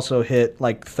Jr. also hit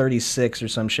like 36 or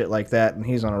some shit like that, and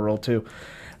he's on a roll too.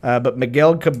 But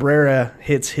Miguel Cabrera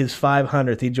hits his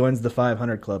 500th. He joins the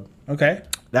 500 club. Okay.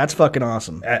 That's fucking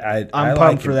awesome. I'm pumped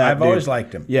like for him. that. I've dude. always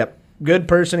liked him. Yep. Good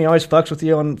person. He always fucks with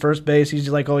you on first base. He's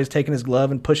like always taking his glove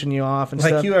and pushing you off and Like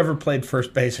stuff. you ever played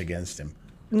first base against him?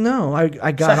 No, I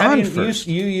got how on do first.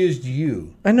 you used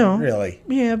you. I know. Really?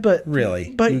 Yeah, but Really?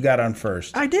 But You got on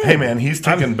first. I did. Hey man, he's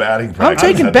taking batting I'm practice.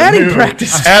 taking at the batting new-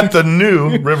 practice. at the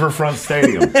new Riverfront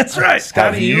Stadium. That's right.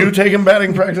 Have you taken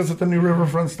batting practice at the new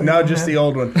Riverfront Stadium? No, just the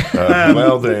old one.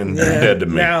 Well, then you're dead to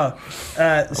me. Now,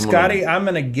 Scotty, I'm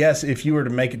going to guess if you were to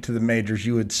make it to the majors,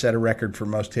 you would set a record for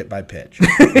most hit by pitch.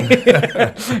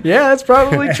 Yeah, that's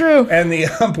probably true. And the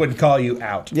ump would call you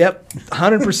out. Yep,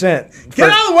 100%. Get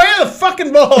out of the way of the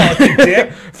fucking ball, you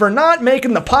dick. For not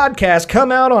making the podcast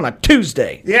come out on a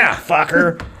Tuesday. Yeah.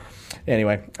 Fucker.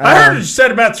 Anyway. I heard what you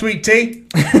said about sweet tea.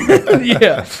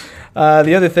 Yeah.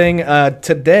 The other thing,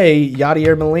 today,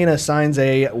 Yadier Molina signs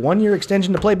a 1-year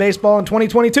extension to play baseball in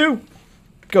 2022.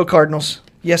 Go Cardinals.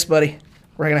 Yes, buddy.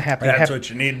 We're going to happen. That's what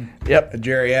you need. Yep. A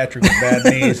geriatric with bad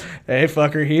knees. Hey,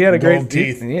 fucker. He had a Gold great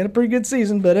teeth. He had a pretty good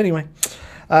season, but anyway.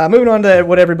 Moving on to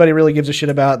what everybody really gives a shit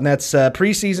about, and that's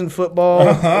preseason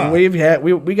football.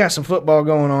 We got some football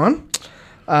going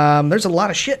on. There's a lot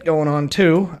of shit going on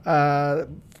too.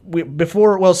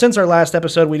 Since our last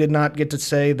episode, we did not get to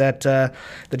say that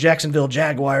the Jacksonville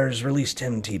Jaguars released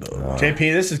Tim Tebow. JP,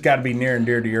 this has got to be near and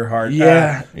dear to your heart.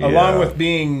 Yeah. Along with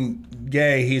being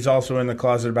gay, he's also in the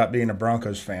closet about being a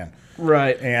Broncos fan.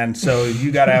 Right. And so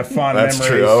you got to have fond That's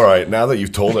memories. true. All right. Now that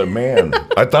you've told it, man,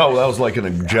 I thought that was like in a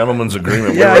gentleman's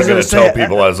agreement. Yeah, I we was were going gonna to tell say,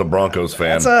 people as a Broncos fan.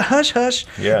 That's a hush hush.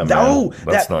 Yeah, man. No,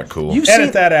 That's not cool. You've Edit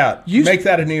seen that out. you- Make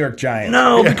that a New York Giant.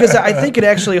 No, because I think it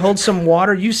actually holds some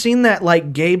water. You seen that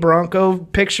like gay Bronco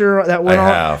picture that went I on?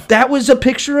 have. That was a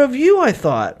picture of you, I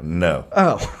thought. No.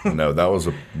 Oh. No, that was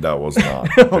not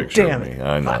a picture damn of me. it.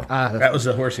 I know. That was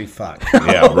a horsey fuck.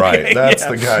 Yeah, right. That's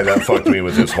the guy that fucked me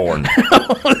with his horn.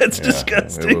 That's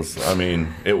disgusting.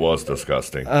 It was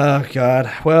disgusting. Oh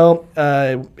God. Well,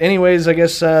 anyways, I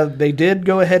guess they did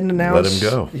go ahead and announce. Let him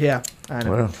go. Yeah, I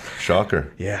know. Well,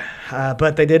 shocker. Yeah,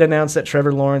 but they did announce that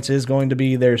Trevor Lawrence is going to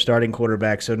be their starting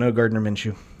quarterback. So no Gardner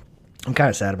Minshew. I'm kind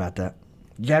of sad about that.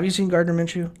 Yeah, have you seen Gardner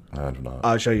Minshew? I do not.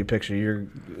 I'll show you a picture.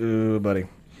 Ooh, buddy.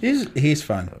 He's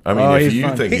fun. I mean, Oh, if he's you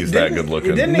fun. think he's that good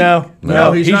looking, didn't he?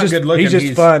 No, he's not good looking. He's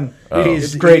just fun.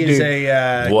 He's a great he's dude.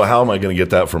 well, how am I going to get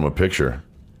that from a picture?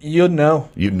 You'll know.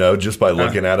 You know, just by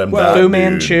looking at him. well, that Fu dude,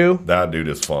 Manchu. That dude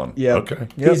is fun. Yeah. Okay.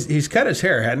 Yep. He's cut his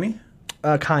hair, hadn't he?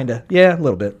 Kinda. Yeah, a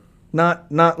little bit.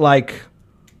 Not like.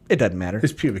 It doesn't matter.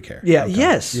 His pubic hair. Yeah. Okay.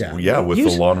 Yes. Yeah. Yeah, with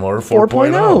Use the lawnmower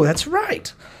 4.0. That's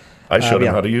right. I showed him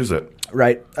yeah. how to use it.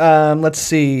 Right. Let's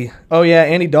see. Oh, yeah.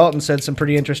 Andy Dalton said some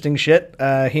pretty interesting shit.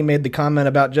 He made the comment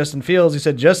about Justin Fields. He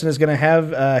said Justin is going to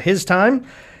have his time,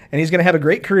 and he's going to have a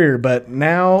great career, but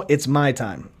now it's my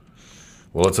time.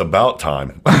 Well, it's about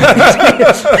time.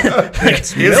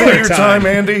 It's Isn't it Miller your time,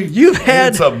 Andy? had-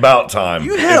 It's about time.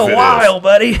 You had if a it while, is.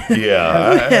 buddy.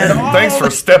 Yeah. Thanks for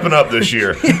stepping up this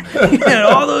year. You had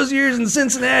all those years in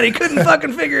Cincinnati. Couldn't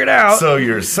fucking figure it out. So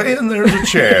you're saying there's a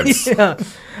chance. Yeah.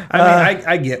 I mean,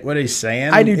 I get what he's saying.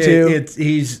 I do too.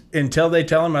 He's until they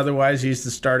tell him otherwise, he's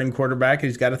the starting quarterback.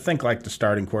 He's got to think like the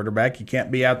starting quarterback. You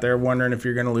can't be out there wondering if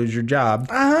you're going to lose your job.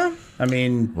 I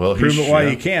mean, Well, prove he it while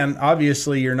should. you can.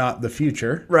 Obviously, you're not the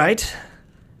future. Right.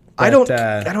 I But,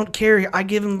 don't care. I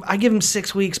give him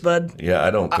 6 weeks, bud. Yeah,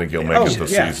 I don't think he'll make it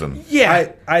this yeah. season.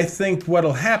 Yeah. I think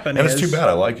what'll happen And is it's too bad.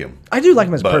 I like him. I do like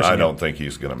him as a But person. I don't think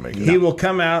he's going to make it. he will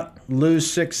come out, lose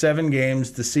 6-7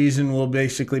 games. The season will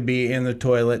basically be in the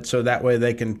toilet, so that way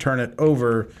they can turn it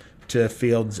over to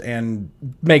Fields and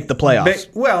make the playoffs.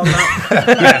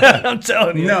 I'm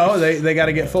telling you. no, they got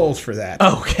to get Foles for that.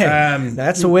 Okay.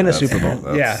 That's to win a Super Bowl.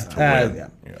 That's to win. yeah.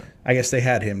 I guess they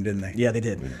had him, didn't they? Yeah, they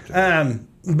did.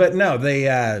 But no,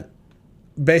 they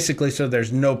basically, so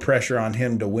there's no pressure on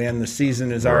him to win. The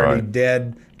season is already Right.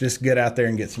 dead. Just get out there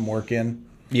and get some work in.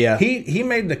 Yeah. He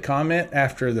made the comment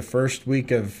after the first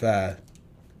week of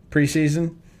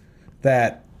preseason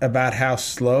that about how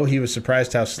slow he was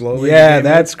surprised how slowly. Yeah, the game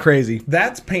that's moved. crazy.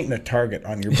 That's painting a target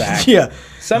on your back. Yeah.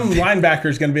 Some linebacker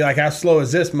is going to be like, "How slow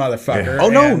is this motherfucker?" Oh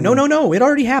no, And- no! It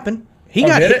already happened. He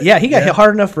got did hit, it? yeah, he got Yeah. hit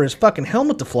hard enough for his fucking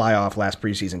helmet to fly off last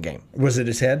preseason game. Was it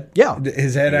his head? Yeah.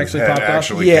 His head His actually head popped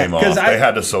actually off. came off. 'Cause They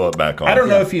had to sew it back on. I don't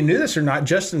know if you knew this or not.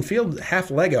 Justin Field half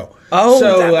Lego. Oh,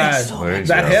 so that makes so much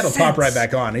that head will sense. pop right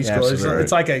back on. He's Yeah, cool. It's, absolutely.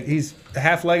 it's like he's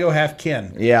half Lego, half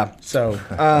Ken. Yeah. So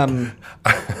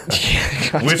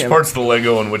Which part's the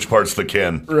Lego and which part's the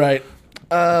Ken? Right.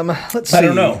 Let's see. I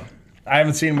don't know. I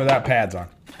haven't seen him without pads on.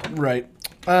 Right.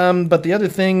 But the other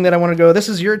thing that I want to go, this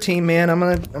is your team, man.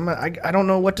 I don't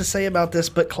know what to say about this,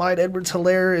 but Clyde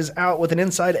Edwards-Helaire is out with an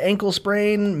inside ankle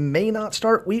sprain, may not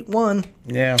start week 1.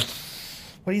 Yeah.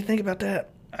 What do you think about that?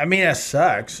 I mean, it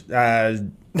sucks. I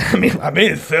mean,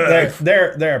 it sucks.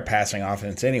 They're a passing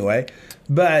offense anyway,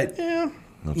 but Yeah,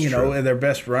 you know their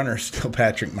best runner is still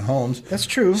Patrick Mahomes. that's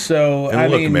true. So And I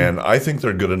look, mean, man, I think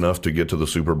they're good enough to get to the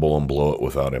Super Bowl and blow it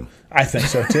without him. I think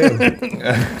so too.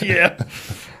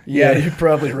 Yeah, you're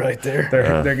probably right there.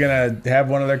 They're gonna have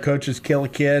one of their coaches kill a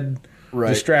kid, Right.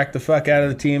 distract the fuck out of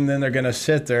the team. Then they're gonna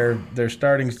sit their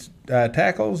starting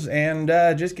tackles and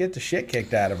just get the shit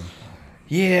kicked out of them.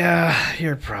 Yeah,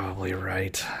 you're probably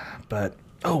right. But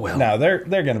oh well. No, they're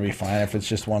gonna be fine if it's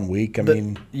just 1 week. I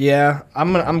mean, Yeah,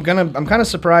 I'm kind of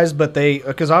surprised, but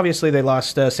because obviously they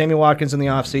lost Sammy Watkins in the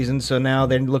offseason, so now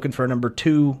they're looking for a number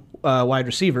 2 wide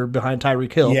receiver behind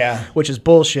Tyreek Hill. Yeah. Which is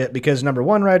bullshit because number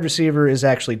 1 wide receiver is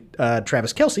actually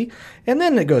Travis Kelce, and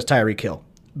then it goes Tyreek Hill.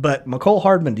 But McCole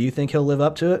Hardman, do you think he'll live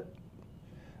up to it?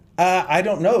 I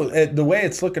don't know. The way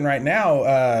it's looking right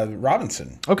now,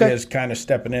 Robinson is kind of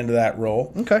stepping into that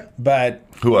role. Okay. But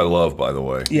Who I love, by the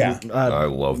way. yeah, I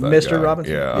love that Mr. guy.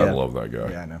 Robinson? Yeah, Yeah. I love that guy.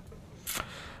 Yeah, I know.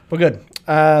 Well, good.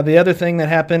 The other thing that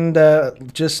happened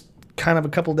just kind of a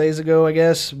couple days ago, I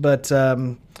guess, but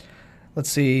let's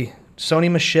see.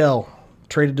 Sony Michel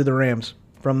traded to the Rams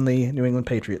from the New England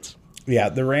Patriots. yeah,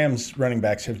 the Rams running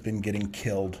backs have been getting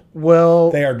killed. Well,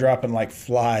 They are dropping like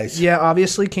flies. yeah,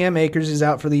 obviously Cam Akers is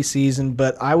out for the season,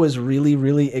 but I was really,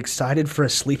 really excited for a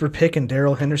sleeper pick in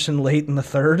Darrell Henderson late in the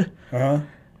 3rd. Uh-huh.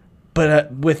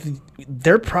 But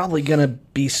they're probably going to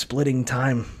be splitting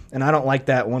time, and I don't like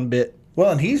that one bit.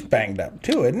 Well, and he's banged up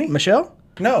too, isn't he? Michel?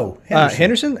 No,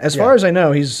 Henderson? As far as I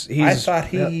know, he's I thought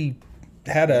he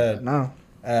had a no.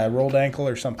 rolled ankle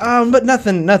or something. But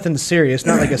nothing serious.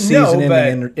 Not like a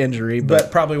season-ending injury, but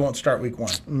probably won't start week 1.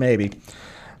 maybe.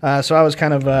 So I was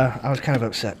kind of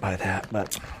upset by that,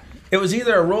 but It was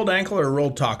either a rolled ankle or a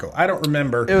rolled taco. I don't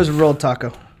remember. it was a rolled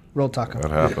taco. Rolled taco.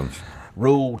 That happens.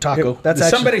 Rolled taco. That's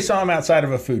Somebody actually, saw him outside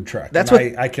of a food truck. That's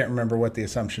and what- I can't remember what the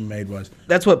assumption made was.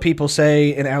 that's what people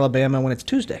say in Alabama when it's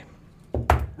Tuesday.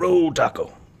 Rolled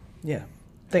taco. Yeah.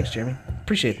 Thanks, Jeremy.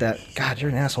 Appreciate that. God, you're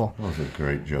an asshole. That was a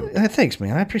great joke. Thanks,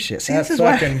 man. I appreciate it. See, That this is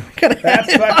why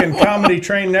fucking comedy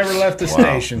train never left the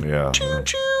station. Yeah.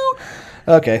 Choo-choo.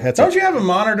 Okay, that's Don't it. you have a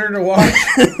monitor to watch?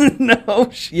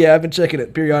 No. Yeah, I've been checking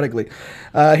it periodically.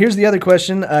 Here's the other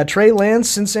question. Trey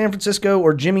Lance in San Francisco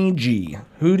or Jimmy G?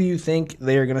 Who do you think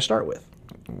they are going to start with?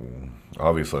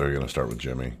 Obviously, they're going to start with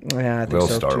Jimmy. Yeah, I think They'll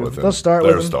so, start too. with him. They'll start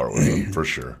with him. For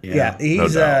sure. Yeah, No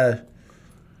he's doubt.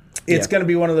 it's Yeah. going to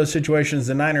be one of those situations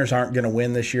the Niners aren't going to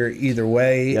win this year either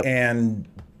way. Yep. And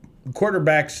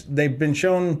quarterbacks, they've been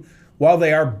shown, while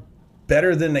they are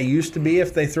better than they used to be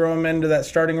if they throw them into that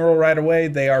starting role right away,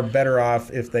 they are better off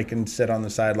if they can sit on the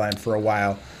sideline for a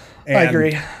while. And I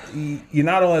agree. You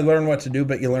not only learn what to do,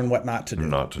 but you learn what not to do.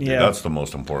 Not to do. Yeah. That's the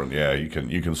most important. Yeah, you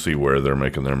can see where they're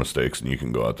making their mistakes, and you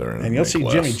can go out there and And you'll make see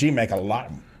less. Jimmy G make a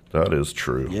lot. That is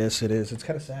true. Yes, it is. It's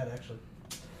kind of sad, actually.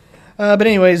 But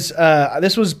anyways,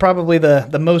 this was probably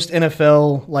the most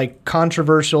NFL like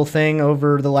controversial thing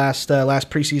over the last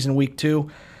preseason week 2.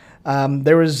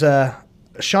 There was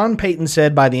Sean Payton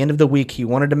said by the end of the week he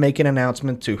wanted to make an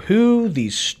announcement to who the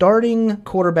starting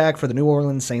quarterback for the New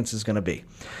Orleans Saints is going to be.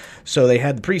 So they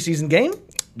had the preseason game.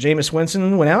 Jameis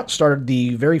Winston went out, started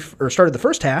the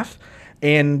first half,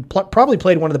 and probably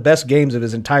played one of the best games of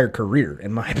his entire career,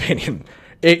 in my opinion.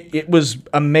 It was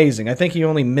amazing. I think he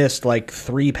only missed like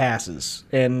 3 passes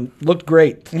and looked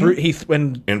great. In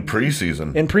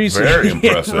preseason. Very Yeah,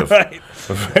 impressive. right.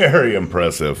 Very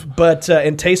impressive. But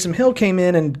and Taysom Hill came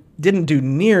in and didn't do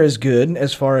near as good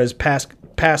as far as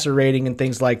passer rating and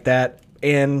things like that.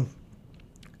 And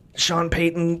Sean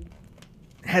Payton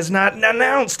has not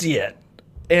announced yet.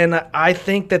 And I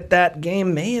think that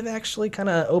game may have actually kind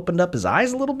of opened up his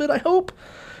eyes a little bit, I hope.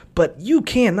 But you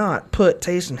cannot put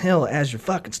Taysom Hill as your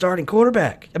fucking starting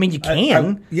quarterback. I mean, you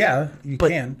can, You but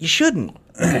can. you shouldn't.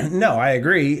 No, I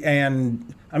agree.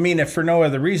 And I mean, if for no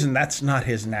other reason, that's not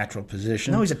his natural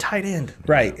position. No, he's a tight end.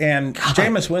 Right. And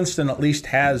Jameis Winston at least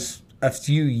has a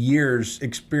few years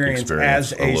experience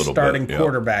as a a little starting bit, yeah.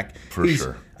 quarterback. For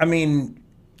sure. I mean,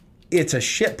 it's a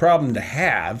shit problem to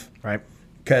have. Right.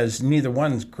 Because neither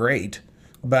one's great,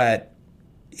 but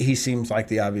he seems like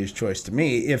the obvious choice to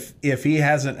me. If he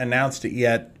hasn't announced it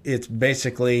yet, it's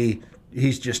basically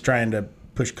he's just trying to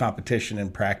push competition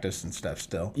and practice and stuff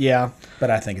still. Yeah. But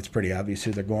I think it's pretty obvious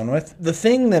who they're going with. The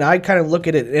thing that I kind of look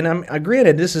at it, and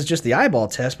granted, this is just the eyeball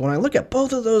test, but when I look at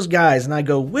both of those guys and I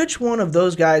go, which one of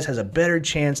those guys has a better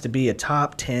chance to be a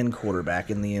top 10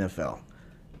 quarterback in the NFL?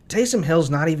 Taysom Hill's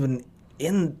not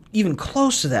even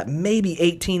close to that, maybe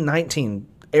 18, 19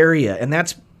 area, and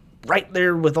that's right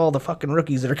there with all the fucking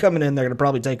rookies that are coming in. They're going to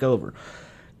probably take over.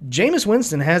 Jameis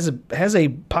Winston has a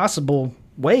possible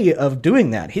way of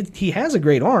doing that. He has a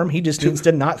great arm. He just needs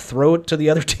to not throw it to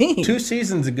the other team. 2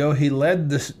 seasons ago, he led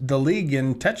the league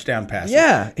in touchdown passes.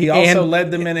 Yeah. He also led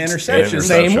them in interceptions.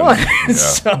 Same one. Yeah.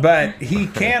 So- But he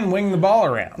can wing the ball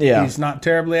around. Yeah. He's not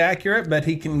terribly accurate, but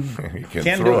he can He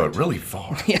can throw it really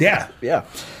far. Yeah. yeah.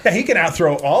 Yeah, he can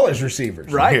outthrow all his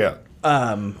receivers. Right. Yeah.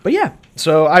 But yeah,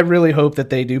 so I really hope that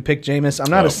they do pick Jameis.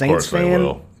 I'm not Oh, a of Saints course they fan,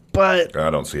 will. but I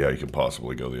don't see how you can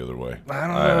possibly go the other way. I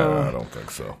don't know. I don't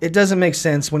think so. it doesn't make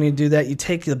sense when you do that.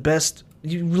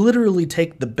 You literally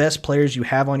take the best players you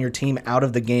have on your team out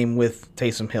of the game with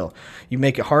Taysom Hill. You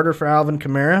make it harder for Alvin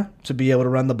Kamara to be able to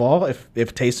run the ball if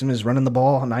Taysom is running the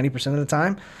ball 90% of the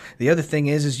time. The other thing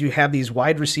is you have these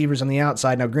wide receivers on the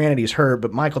outside. Now, granted, he's hurt,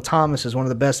 but Michael Thomas is one of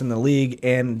the best in the league,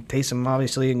 and Taysom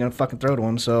obviously ain't going to fucking throw to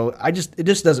him. So it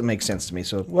just doesn't make sense to me.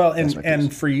 So Well, that's my case.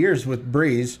 and for years with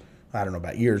Breeze, I don't know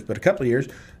about years, but a couple of years,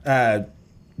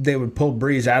 they would pull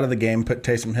Breeze out of the game, put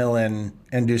Taysom Hill in,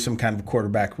 and do some kind of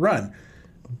quarterback run.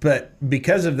 But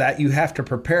because of that, you have to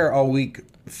prepare all week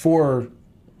for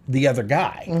the other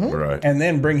guy. Right. And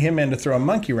then bring him in to throw a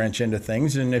monkey wrench into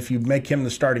things. And if you make him the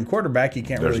starting quarterback, you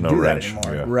can't There's really no do wrench, that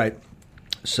anymore. yeah. Right.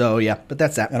 So, yeah, but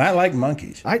that's that. And I like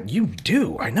monkeys. You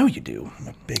do. I know you do. I'm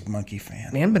a big monkey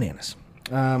fan. And bananas.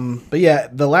 But yeah,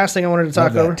 the last thing I wanted to talk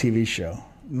Love that over. TV show.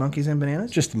 Monkeys and bananas?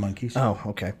 Just the monkeys. Oh,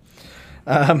 okay.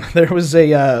 There was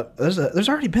there's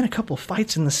already been a couple of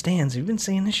fights in the stands. Have you been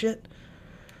seeing this shit?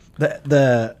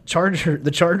 The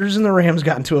Chargers and the Rams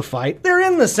got into a fight. They're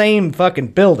in the same fucking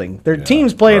building. Their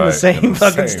teams play in the right, same in the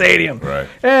fucking same, stadium. right.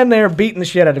 And they're beating the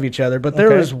shit out of each other. But there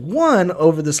Okay. was one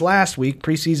over this last week,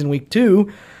 preseason week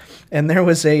 2, and there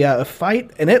was a fight,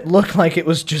 and it looked like it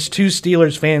was just 2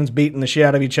 Steelers fans beating the shit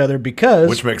out of each other because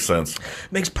Which makes sense.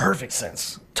 makes perfect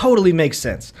sense. Totally makes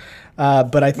sense.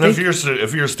 But I And think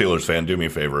if you're a Steelers fan, do me a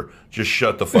favor. Just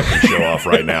shut the fucking show off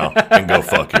right now and go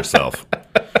fuck yourself.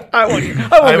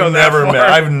 I've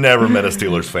never met a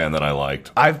Steelers fan that I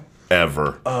liked.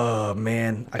 Ever. Oh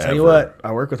man, I tell you Ever. what,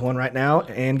 I work with one right now,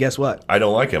 and guess what? I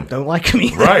don't like him. Don't like him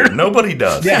either. Right. Nobody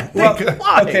does. Yeah. Well,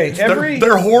 Why? okay.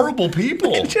 They're horrible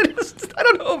people. I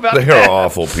don't know about They that. are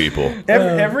awful people.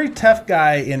 Every tough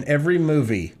guy in every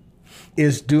movie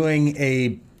is doing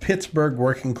a Pittsburgh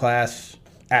working class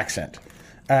accent.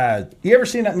 You ever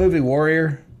seen that movie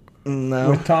Warrior? No.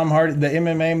 With Tom Hardy, the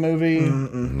MMA movie?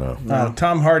 No.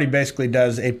 Tom Hardy basically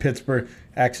does a Pittsburgh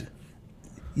accent.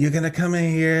 You're going to come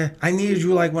in here. I needed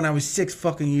you like when I was 6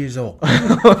 fucking years old. You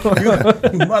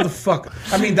motherfucker.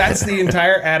 I mean, that's the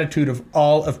entire attitude of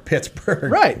all of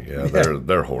Pittsburgh. Right. Yeah,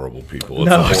 they're horrible people. It's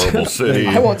No. a horrible city.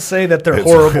 I won't say that they're It's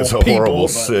horrible a people. horrible but-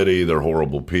 city. They're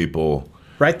horrible people.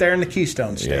 Right there in the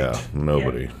Keystone State. Yeah,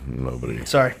 nobody.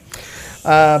 Sorry.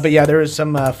 But yeah, there was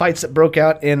some fights that broke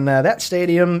out in that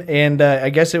stadium, and I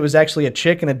guess it was actually a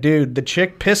chick and a dude. The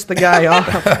chick pissed the guy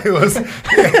off. It was.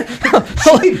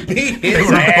 He beat They his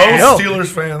were ass. both Steelers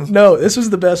fans. No, this was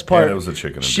the best part. Yeah, it was a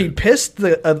chick and a She dude. pissed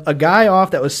a guy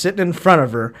off that was sitting in front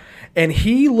of her, and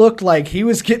he looked like he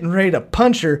was getting ready to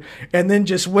punch her, and then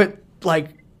just went like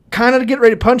kind of to get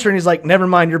ready to punch her, and he's like, "Never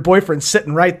mind, your boyfriend's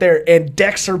sitting right there," and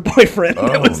decks her boyfriend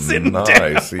that Oh, was sitting down.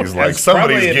 nice. He's like, That's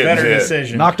somebody's probably a getting better hit.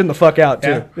 decision. Knocked him the fuck out too.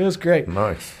 Yeah. It was great.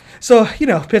 Nice. So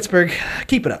Pittsburgh,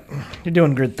 keep it up. You're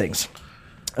doing good things.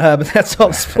 But that's all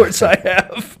the sports I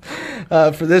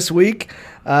have for this week.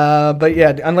 But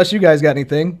yeah, unless you guys got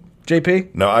anything,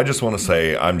 JP. No, I just want to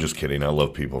say, I'm just kidding. I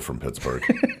love people from Pittsburgh.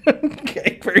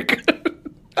 Okay, very good.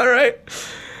 All right.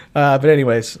 But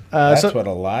anyways, That's what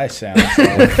a lie sounds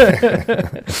like.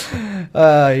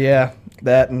 yeah,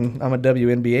 that, and I'm a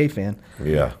WNBA fan.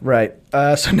 Yeah. Right.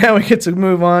 So now we get to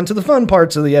move on to the fun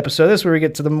parts of the episode. This is where we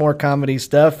get to the more comedy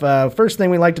stuff. First thing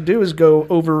we like to do is go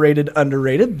overrated,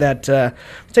 underrated. That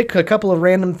take a couple of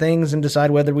random things and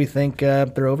decide whether we think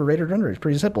they're overrated or underrated. It's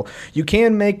pretty simple. You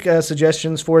can make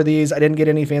suggestions for these. I didn't get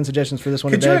any fan suggestions for this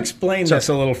one Could today. you explain this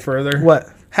a little further? What?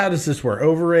 How does this work?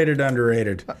 Overrated,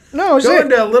 underrated? No, it's Go it.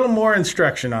 into a little more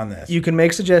instruction on this. You can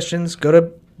make suggestions. Go to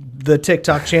the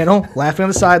TikTok channel, Laughing on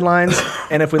the Sidelines,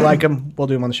 and if we like them, we'll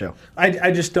do them on the show.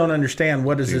 I just don't understand.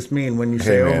 What does this mean when you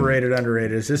say Hey, man. overrated,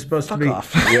 underrated? Is this supposed Fuck to be?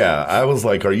 off. Yeah, I was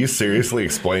like, are you seriously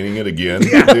explaining it again?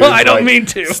 I don't mean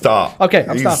to. Stop. Okay,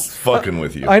 I'm He's stopped. fucking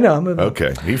with you. I know, I'm moving on.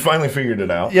 Okay, he finally figured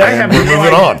it out. Yeah, I have We're no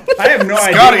moving idea. on. I have no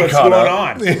Scotty idea what's caught going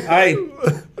up.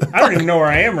 on. I don't even know where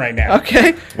I am right now.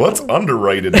 Okay. What's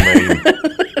underrated mean?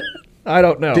 I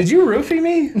don't know. Did you roofie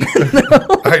me?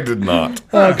 I did not.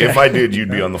 If I did,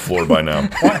 you'd be on the floor by now.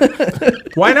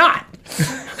 Why not?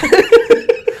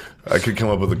 I could come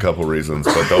up with a couple reasons,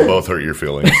 but they'll both hurt your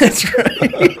feelings. That's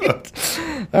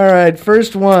right. All right,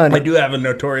 first one. I do have a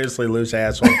notoriously loose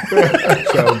asshole.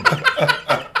 So,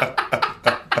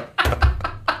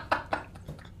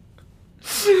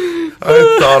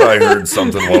 I thought I heard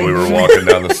something while we were walking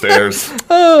down the stairs.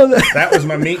 that was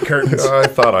my meat curtains. I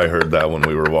thought I heard that when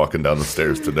we were walking down the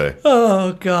stairs today.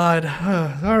 Oh, God.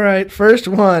 All right, first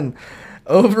one.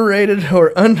 Overrated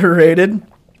or underrated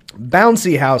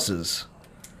bouncy houses.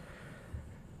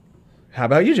 How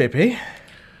about you, JP?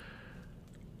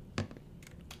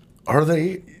 Are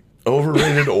they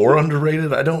overrated or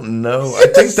underrated? I don't know. I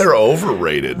think they're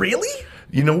overrated. Really?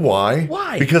 You know why?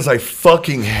 Why? Because I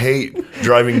fucking hate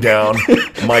driving down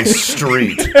my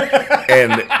street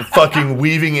and fucking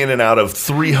weaving in and out of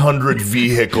 300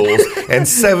 vehicles and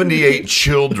 78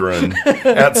 children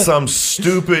at some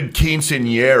stupid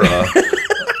quinceañera.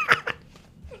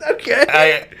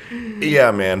 Okay.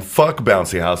 Yeah, man. Fuck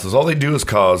bouncy houses. All they do is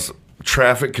cause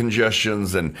traffic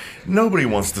congestions, and nobody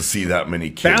wants to see that many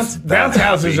kids. Bounce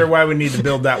houses are why we need to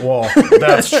build that wall.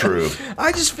 That's true.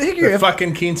 I just figure The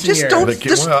fucking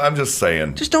quinceañera. Well, I'm just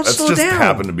saying. Just don't That's slow just down.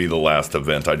 happened to be the last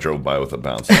event I drove by with a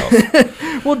bounce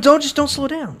house. Well, don't slow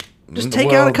down. Just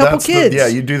take out a couple that's kids. yeah,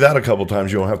 you do that a couple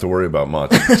times, you don't have to worry about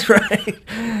much. That's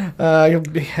right. You'll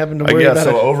be having to worry about so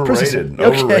it. overrated.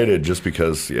 Okay. Overrated just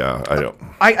because, yeah, I don't.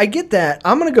 I get that.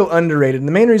 I'm going to go underrated. And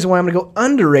the main reason why I'm going to go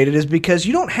underrated is because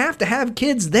you don't have to have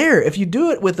kids there. If you do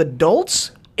it with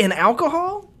adults and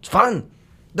alcohol, it's fun.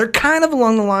 They're kind of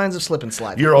along the lines of slip and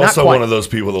slide. You're Not also quite. one of those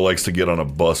people that likes to get on a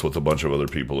bus with a bunch of other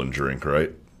people and drink,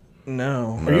 right?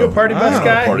 No. Are you a party bus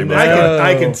guy? Party bus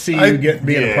I can see you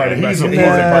being a party bus He's a guy.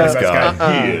 party bus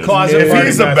guy. He is. Closet If party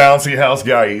he's a bus. bouncy house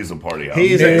guy, he's a party house.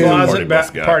 He's a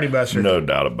closet guy. party buster. No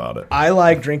doubt about it. I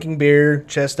like drinking beer,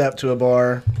 chest up to a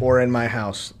bar, or in my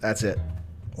house. That's it.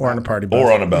 Or on a party bus.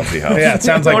 Or on a bouncy house. Yeah, it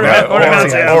sounds like Or that.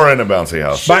 or in a bouncy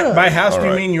house. By house, do you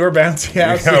right. mean your bouncy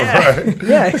house? Yeah, right.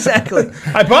 Yeah, exactly.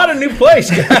 I bought a new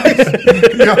place, guys.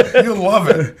 You love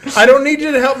it. I don't need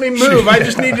you to help me move. I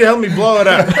just need you to help me blow it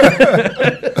up.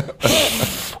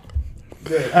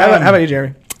 How about you,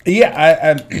 Jeremy?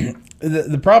 Yeah,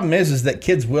 the problem is that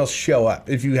kids will show up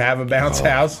if you have a bounce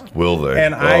house. Will they?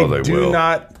 And Oh, I they do will.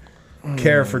 not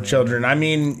care for children. I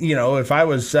mean, if I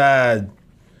was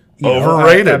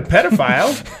Overrated. a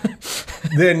pedophile,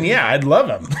 then yeah, I'd love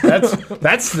him. That's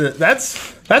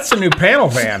the new panel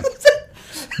van.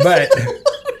 But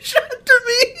Shut to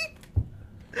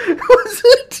me. Was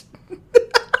it?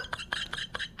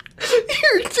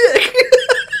 Your dick.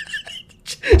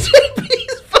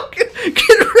 JP's fucking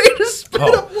getting ready to spit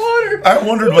up water. I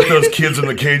wondered what those kids in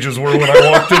the cages were when I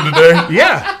walked in today.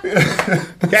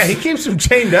 yeah, he keeps them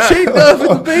chained up. Chained up in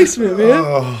the basement, man.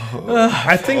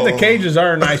 I think the cages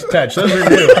are a nice touch. Those are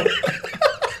new.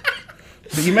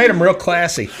 But you made them real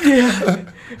classy.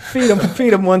 Feed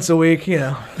them once a week,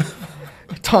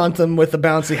 Taunt them with the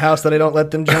bouncy house that I don't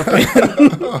let them jump in.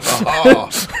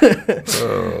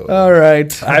 All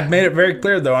right. I've made it very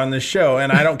clear, though, on this show,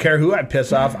 and I don't care who I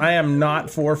piss off, I am not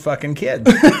for fucking kids.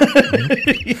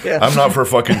 I'm not for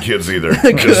fucking kids either,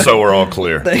 just so we're all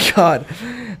clear. Thank God.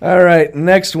 All right,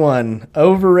 next one.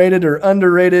 Overrated or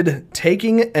underrated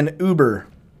taking an Uber?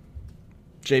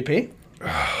 JP?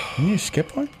 Can you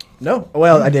skip one? No.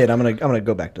 Well, I did. I'm gonna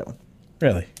go back to that one.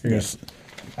 Really?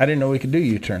 I didn't know we could do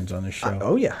U-turns on this show.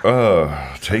 Oh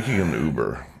yeah. Taking an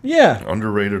Uber, Yeah.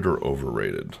 underrated or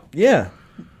overrated? Yeah.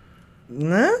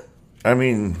 Nah. I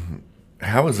mean,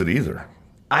 how is it either?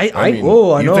 I mean,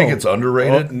 know. you think it's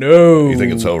underrated? Oh, no. You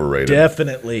think it's overrated?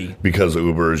 Definitely. Because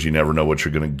Ubers, you never know what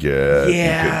you're going to get.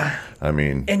 Yeah.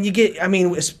 And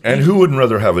And who wouldn't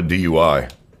rather have a DUI?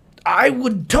 I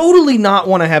would totally not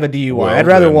want to have a DUI. Well, I'd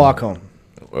rather then- walk home.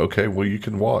 Okay, well, you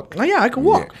can walk. Oh yeah, I can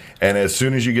walk. And as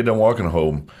soon as you get done walking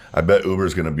home, I bet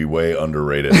Uber's going to be way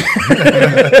underrated.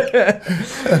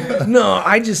 No,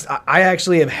 I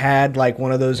actually have had like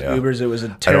one of those Yeah. Ubers. It was a I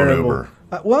don't terrible. Uber.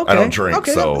 Well, okay. I don't drink,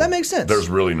 okay, so that makes sense. There's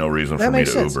really no reason That for me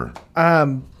makes to sense. Uber.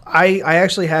 I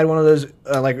actually had one of those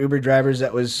like Uber drivers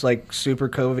that was like super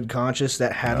COVID conscious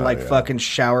that had fucking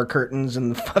shower curtains in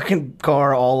the fucking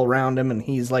car all around him, and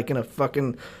he's like in a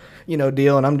fucking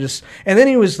deal, and and then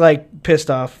he was like pissed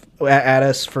off at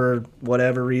us for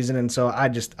whatever reason, and so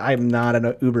I'm not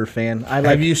an Uber fan.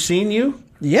 Have you seen you?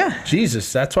 Yeah.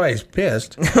 Jesus, that's why he's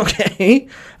pissed. Okay.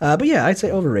 But yeah, I'd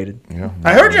say overrated. Yeah.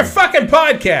 I heard your fucking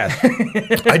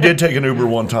podcast. I did take an Uber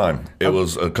one time. It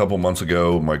was a couple months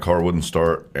ago. My car wouldn't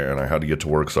start, and I had to get to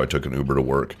work, so I took an Uber to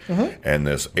work. And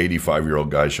this 85-year-old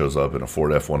guy shows up in a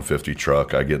Ford F-150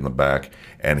 truck. I get in the back,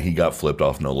 and he got flipped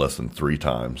off no less than 3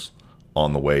 times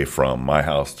on the way from my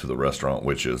house to the restaurant,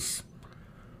 which is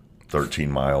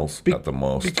 13 miles at the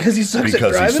most. because he sucks at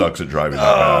Because driving? he sucks at driving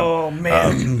that bad. Oh,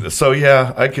 man. So,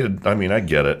 yeah, I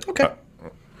get it. Okay.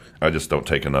 I just don't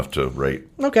take enough to rate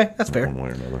Okay, that's fair. one way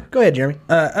or another. Go ahead, Jeremy.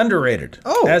 Underrated.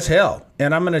 Oh. As hell.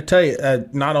 And I'm going to tell you,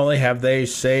 not only have they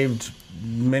saved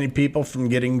many people from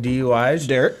getting DUIs,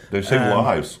 Derek. They save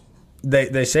lives.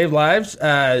 they save lives.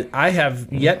 I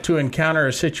have yet to encounter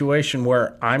a situation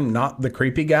where I'm not the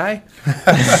creepy guy.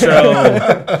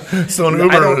 So So an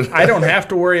Uber. I don't have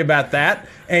to worry about that.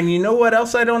 And you know what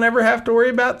else I don't ever have to worry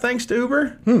about thanks to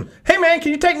Uber? Hey, man,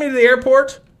 can you take me to the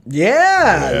airport?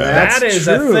 Yeah, that's That is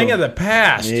true. a thing of the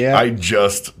past. Yeah. I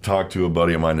just talked to a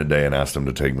buddy of mine today and asked him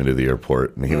to take me to the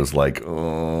airport, and he was like,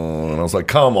 "Oh," and I was like,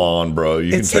 "Come on, bro,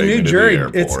 you It's can the take new me jury. to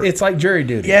the airport." It's like jury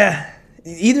duty. Yeah.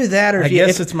 Either that or I if you,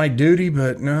 guess if, it's my duty,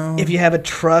 but no. if you have a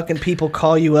truck and people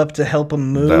call you up to help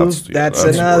them move, that's that's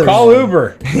another. Call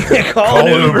Uber. Call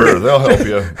Uber, they'll help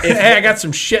you. Hey, I got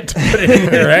some shit to put in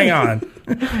here. Hang on.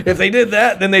 If they did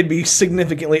that, then they'd be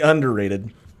significantly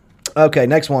underrated. Okay,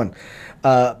 next one.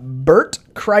 Bert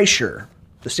Kreischer,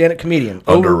 the stand-up comedian.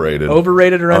 Underrated.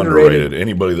 Overrated or underrated?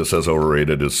 Anybody that says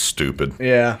overrated is stupid.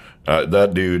 Yeah.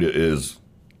 That dude is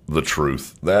the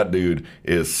truth. That dude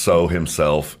is so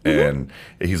himself, and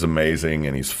he's amazing,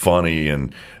 and he's funny,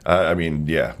 and I mean,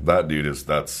 yeah, that dude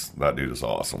is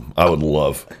awesome. I would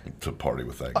love to party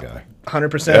with that guy.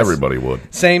 100%. Everybody would.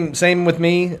 Same with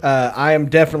me. I am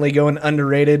definitely going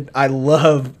underrated. I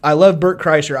love Bert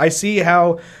Kreischer. I see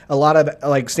how a lot of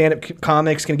like stand-up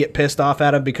comics can get pissed off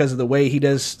at him because of the way he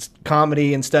does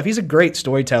comedy and stuff. He's a great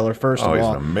storyteller, first Oh, of he's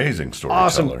all. an amazing storyteller.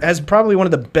 Awesome. Has probably one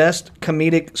of the best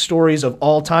comedic stories of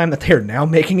all time that they're now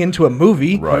making into a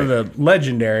movie. Right. One of the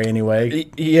legendary, anyway.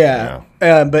 Yeah.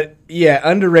 But yeah,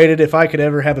 underrated. If I could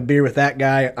ever have a beer with that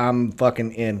guy, I'm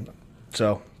fucking in.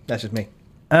 So that's just me.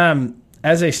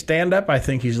 As a stand-up, I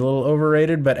think he's a little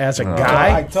overrated, but as a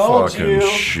guy, Fucking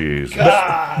Jesus.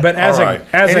 but as All right.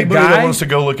 as Anybody a guy, that wants to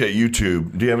go look at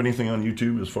YouTube, do you have anything on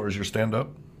YouTube as far as your stand-up?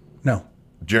 no.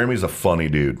 Jeremy's a funny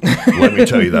dude. Let me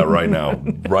tell you that right now,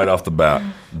 right off the bat.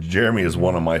 Jeremy is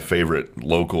one of my favorite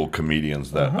local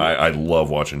comedians that I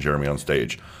love watching Jeremy on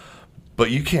stage.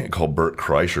 But you can't call Bert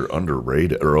Kreischer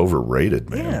underrated or overrated,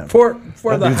 man. For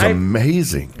That the dude's hype,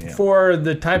 amazing. for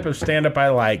the type of stand-up I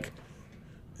like,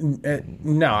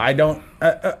 no, I don't.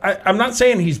 I'm not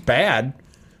saying he's bad,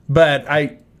 but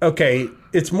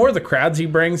it's more the crowds he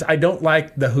brings. I don't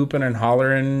like the hooping and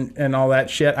hollering and all that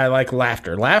shit. I like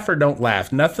laughter. Laugh or don't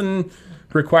laugh. Nothing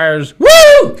requires woo.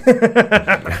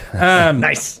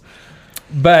 Nice.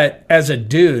 But as a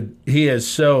dude, he is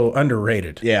so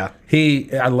underrated. Yeah.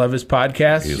 I love his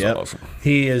podcast. He's awesome.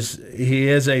 He is a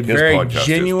His very podcast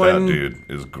genuine that dude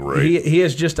is great. He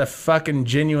is just a fucking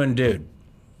genuine dude.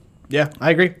 Yeah,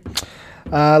 I agree.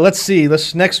 Let's see.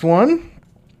 Next one.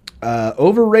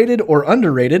 Overrated or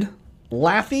underrated?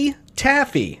 Laffy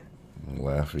Taffy.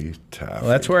 Laffy Taffy. Well,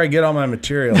 that's where I get all my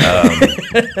material.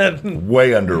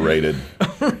 Way underrated.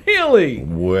 Really?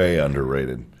 Way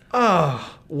underrated.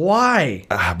 Why?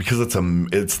 Because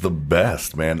it's the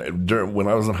best, man. When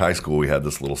I was in high school, we had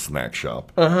this little snack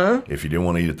shop. If you didn't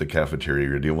want to eat at the cafeteria,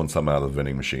 you didn't want something out of the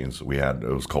vending machines, it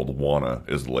was called Wana,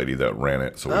 is the lady that ran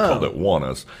it, so we called it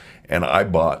Wanas. And I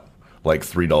bought like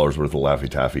 $3 worth of Laffy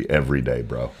Taffy every day,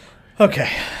 bro. Okay.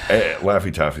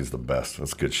 Laffy Taffy's the best.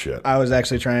 That's good shit. I was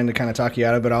actually trying to kind of talk you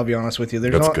out of it, but I'll be honest with you.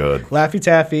 That's good. Laffy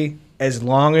Taffy, as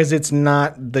long as it's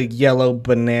not the yellow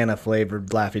banana flavored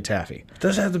Laffy Taffy.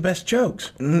 Does have the best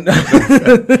jokes.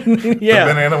 Yeah.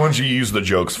 The banana ones you use the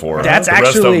jokes for. That's the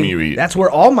rest of them actually you eat. that's where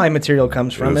all my material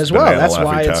comes from It's as well. banana That's Laffy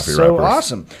why it's Taffy so wrappers.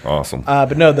 awesome. Awesome.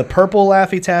 But no, the purple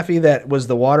Laffy Taffy that was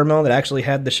the watermelon that actually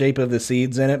had the shape of the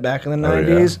seeds in it back in the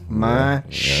 90s. My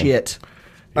shit.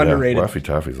 Underrated. Laffy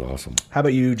Taffy's awesome. How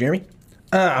about you, Jeremy?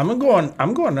 I'm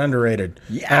going underrated.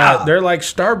 Yeah. They're like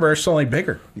Starbursts, only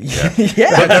bigger.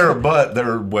 Yeah. But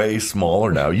they're way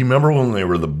smaller now. You remember when they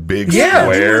were the big Yeah,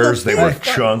 squares? they They were were the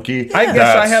chunky. I guess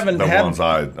That's I haven't the had- ones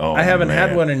I haven't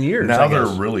had one in years, Now I they're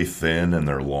guess. really thin and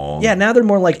they're long. Yeah, now they're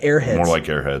more like airheads. more like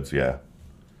Airheads. Yeah,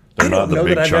 I they're don't not the know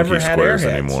big that I've chunky ever had squares Airheads.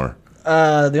 anymore.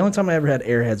 The only time I ever had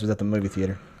airheads was at the movie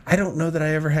theater. I don't know that I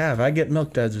ever have. I get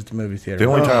Milk Duds at the movie theater. The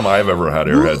only time I've ever had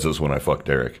Airheads is when I fucked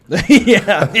Derek.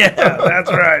 yeah,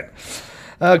 that's right.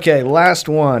 Okay, last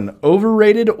one.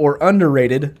 Overrated or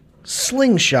underrated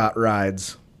slingshot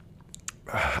rides?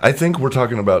 I think we're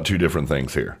talking about two different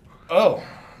things here. Oh,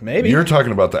 maybe. You're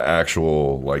talking about the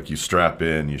actual, like, you strap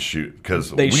in, you shoot,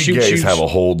 because we shoot gays you. have a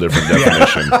whole different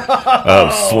definition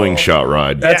of slingshot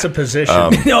ride. That's a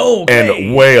position. no,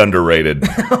 And way underrated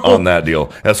on that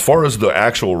deal. As far as the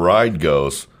actual ride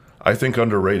goes, I think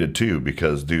underrated too,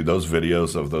 because dude, those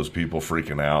videos of those people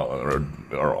freaking out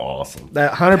are awesome.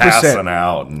 That 100%. Passing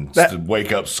out and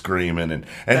wake up screaming,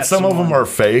 and some of them are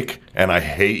fake. And I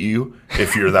hate you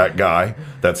if you're that guy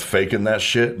that's faking that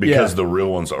shit, because the real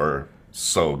ones are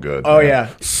so good. Oh, man. yeah.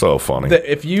 So funny.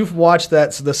 If you've watched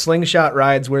the slingshot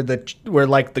rides where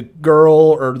like the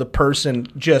girl or the person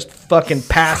just fucking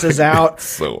passes out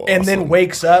So awesome. and then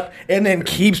wakes up and then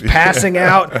keeps passing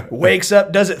out, wakes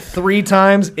up, does it 3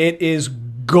 times, it is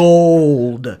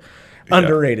gold.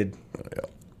 Underrated. Yeah.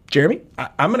 Jeremy?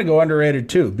 I'm going to go underrated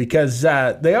too, because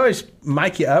they always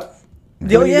mic you up. Oh,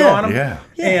 when you yeah. go on 'em, Yeah.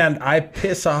 and I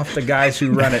piss off the guys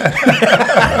who run it.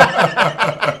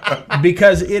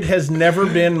 Because it has never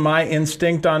been my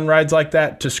instinct on rides like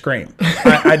that to scream.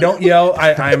 I don't yell.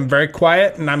 I'm very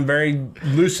quiet, and I'm very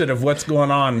lucid of what's going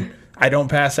on. I don't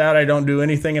pass out. I don't do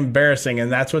anything embarrassing,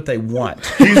 and that's what they want.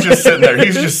 He's just sitting there.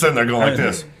 He's just sitting there going like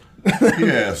this.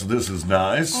 Yes, this is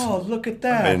nice. Oh, look at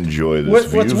that. Enjoy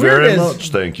this What's view weird very is- much.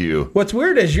 Thank you. What's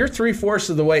weird is you're 3/4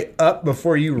 of the way up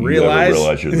before you You realize. never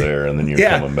realize you're there, and then you're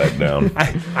Yeah. coming back down.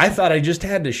 I thought I just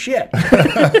had to shit.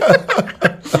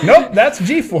 Nope, that's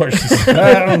G-forces.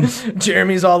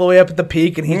 Jeremy's all the way up at the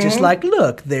peak, and he's just like,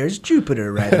 look, there's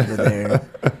Jupiter right over there.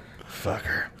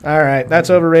 Fucker. All right, that's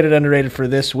overrated, underrated for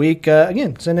this week.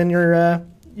 Again, send in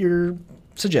your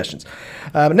suggestions.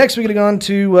 But next we're going to go on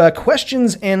to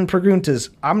questions and preguntas.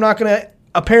 I'm not going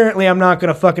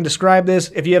to fucking describe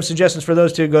this. If you have suggestions for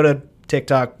those two, go to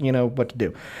TikTok. You know what to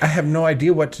do. I have no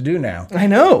idea what to do now. I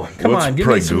know. Come What's on, give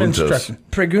me some preguntas? instruction.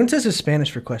 Preguntas is Spanish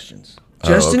for questions.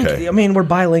 okay. We're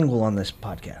bilingual on this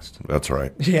podcast. That's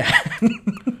right. Yeah.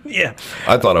 Yeah.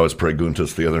 I thought I was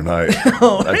preguntas the other night.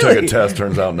 I took really? a test.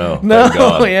 Turns out no. No, Thank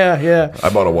God. yeah. I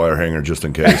bought a wire hanger just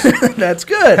in case. That's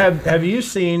good. Have you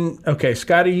seen? Okay,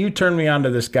 Scotty, you turned me on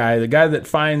to this guy, the guy that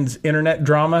finds internet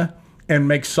drama and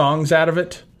makes songs out of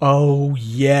it. Oh,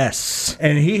 yes.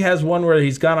 And he has one where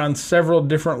he's gone on several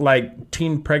different like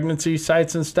teen pregnancy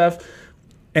sites and stuff,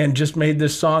 and just made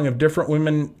this song of different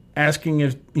women asking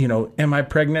if, am I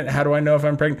pregnant? How do I know if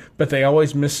I'm pregnant? But they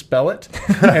always misspell it.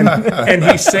 And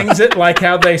he sings it like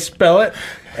how they spell it.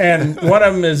 And one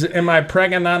of them is, am I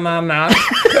pregnant? Nah, nah, nah.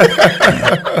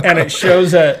 And it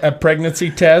shows a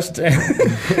pregnancy test. And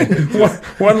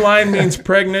one line means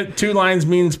pregnant. 2 lines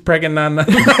means pregnant. Nah, nah.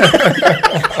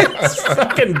 It's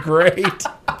fucking great.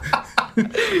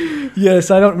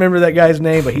 Yes, I don't remember that guy's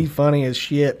name, but he's funny as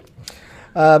shit.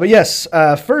 But yes,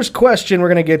 first question we're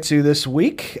going to get to this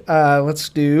week. Let's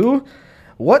do,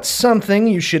 what's something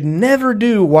you should never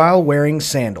do while wearing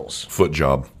sandals? Foot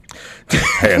job.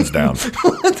 Hands down.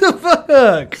 What the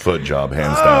fuck? Foot job,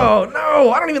 hands down. Oh,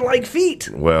 no, I don't even like feet.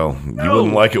 Well, you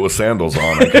wouldn't like it with sandals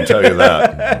on, I can tell you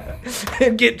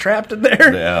that. Get trapped in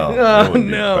there? Yeah, it would be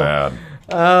no. bad.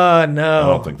 Oh, I no.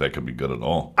 don't think that could be good at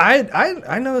all.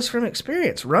 I know this from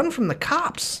experience. Run from the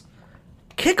cops.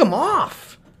 Kick them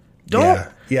off. Don't.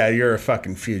 Yeah, you're a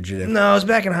fucking fugitive. No, it was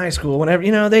back in high school.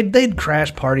 Whenever, they'd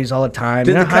crash parties all the time.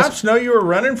 Did the high cops know you were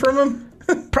running from them?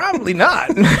 Probably not.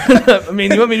 I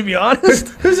mean, you want me to be honest?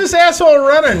 Who's this asshole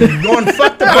running? Going,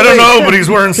 fuck the I don't know, but he's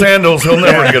wearing sandals. He'll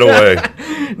never get away.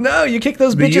 No, you kick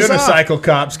those The bitches off. unicycle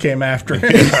cops came after him.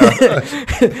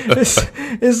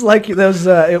 It's like those.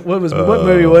 What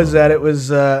movie was that? It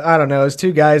was I don't know. It was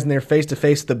 2 guys and they're face to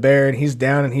face with the bear, and he's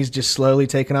down and he's just slowly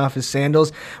taking off his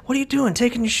sandals. What are you doing?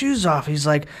 Taking your shoes off? He's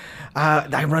like,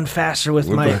 I run faster with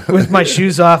my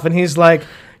shoes off, and he's like,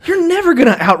 you're never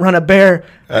gonna outrun a bear.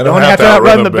 I don't have to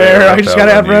outrun the bear. I just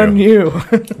gotta outrun you.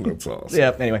 That's awesome.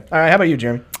 Yeah. Anyway, all right. How about you,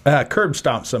 Jeremy? Curb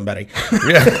stomp somebody.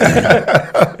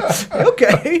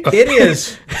 Okay. It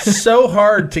is so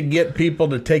hard to get people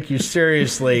to take you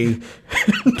seriously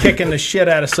kicking the shit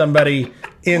out of somebody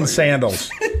in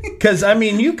sandals. Because, I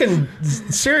mean, you can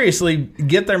seriously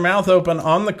get their mouth open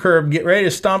on the curb, get ready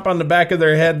to stomp on the back of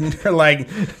their head, and they're like,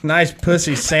 nice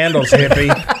pussy sandals, hippie.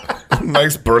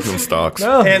 Nice Birkenstocks.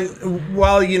 Oh. And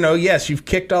while, yes, you've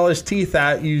kicked all his teeth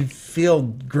out, you feel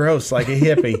gross like a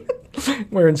hippie.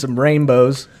 Wearing some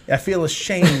rainbows. I feel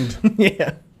ashamed.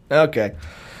 Yeah. Okay.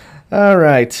 All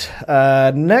right.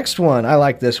 Next one. I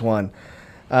like this one.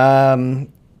 The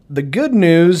good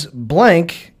news,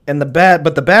 blank, and the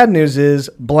bad news is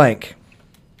blank.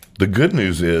 The good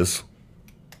news is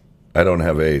I don't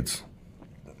have AIDS.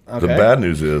 Okay. The bad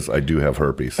news is I do have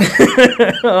herpes.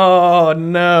 Oh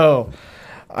no.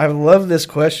 I love this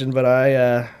question, but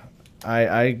I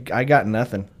got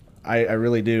nothing. I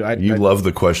really do. You love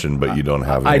the question, but you don't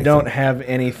have anything. I don't have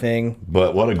anything.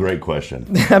 But what a great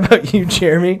question. How about you,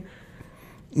 Jeremy?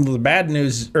 The bad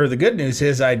news, or the good news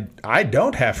is I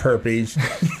don't have herpes.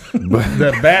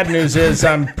 The bad news is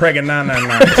I'm pregnant.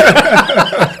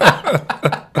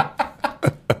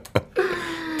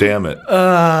 Damn it.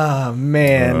 Oh,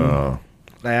 man.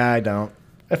 I don't.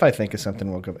 If I think of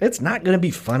something, we'll go. It's not going to be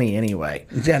funny anyway.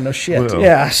 Yeah, no shit. Well,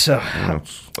 Yeah, so.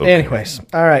 okay. Anyways.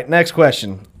 All right, next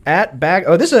question.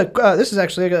 This is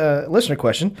actually a listener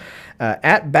question.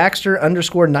 At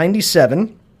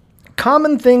Baxter_97.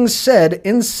 Common things said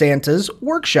in Santa's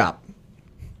workshop.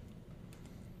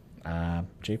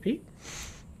 JP?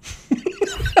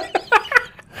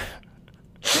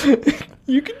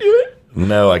 You can do it.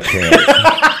 No, I can't.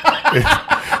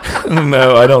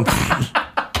 No, I don't.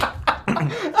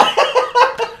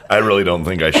 I really don't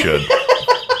think I should.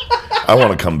 I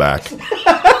want to come back.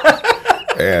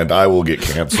 And I will get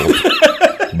canceled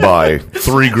by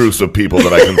 3 groups of people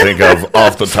that I can think of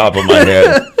off the top of my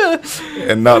head.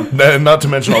 And not to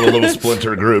mention all the little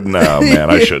splinter group. No, man,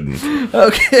 I shouldn't.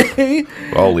 Okay.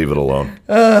 I'll leave it alone.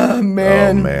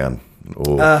 Man. Oh, man.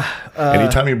 Ooh.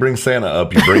 Anytime you bring Santa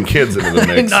up, you bring kids into the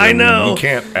mix. I and know. You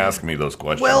can't ask me those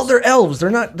questions. Well, they're elves. They're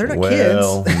not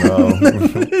Well, kids.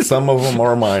 no. Some of them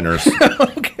are minors.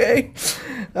 Okay.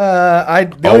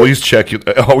 Always check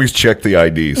the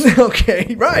IDs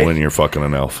Okay, right. when you're fucking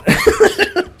an elf.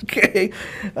 Okay.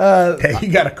 Hey, you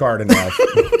got a card enough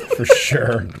for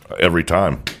sure. Every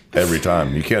time.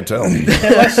 You can't tell.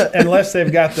 Unless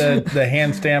they've got the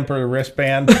hand stamp or the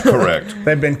wristband. Correct.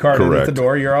 They've been carded at the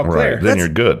door. You're all clear. Right. Then you're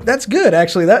good. That's good,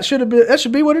 actually. That should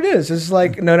be what it is. It's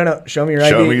like, no. Show me your ID.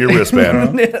 Show me your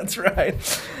wristband. That's right.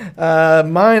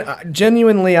 Mine,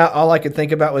 genuinely, all I could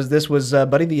think about was this was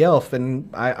Buddy the Elf, and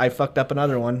I fucked up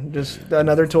another one. Just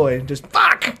another toy. Just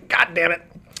fuck. God damn it.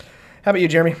 How about you,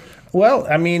 Jeremy? Well,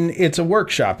 I mean, it's a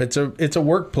workshop. It's a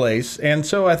workplace, and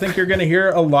so I think you're going to hear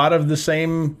a lot of the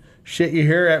same shit you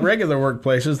hear at regular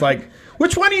workplaces, like,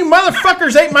 which one of you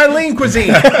motherfuckers ate my lean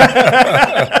cuisine?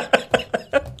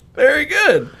 Very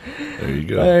good. There you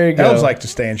go. There you go. Elves like to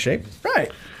stay in shape.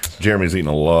 Right. Jeremy's eating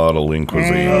a lot of lean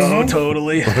cuisines. Oh,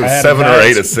 totally. 7 or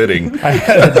 8 a sitting. I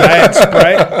had a diet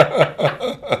Sprite.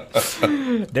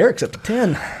 Derek's up to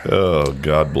 10. Oh,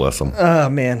 God bless him. Oh,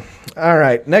 man. All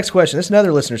right. Next question. This is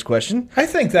another listener's question. I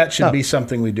think that should be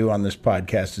something we do on this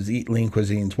podcast: is eat lean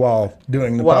cuisines while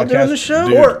doing the While podcast, doing the show?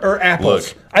 Dude, or apples.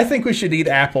 look. I think we should eat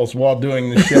apples while doing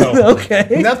the show.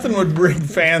 Okay. Nothing would bring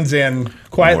fans in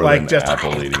quite More like than just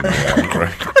apple eating. Yeah,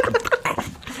 right.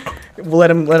 We'll let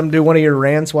him do one of your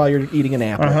rants while you're eating an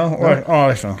apple.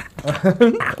 awesome.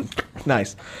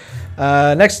 Nice.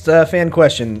 Next fan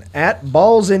question. At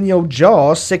Balls in Yo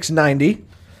Jaw 690.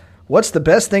 What's the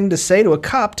best thing to say to a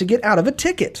cop to get out of a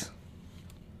ticket?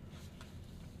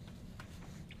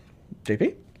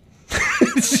 JP?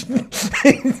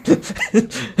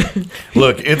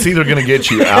 Look, it's either going to get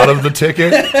you out of the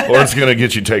ticket or it's going to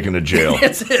get you taken to jail.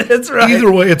 That's right.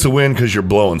 Either way, it's a win because you're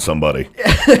blowing somebody.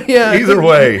 Yeah. Either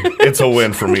way, it's a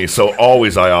win for me. So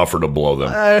always I offer to blow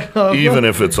them, even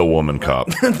if it's a woman cop.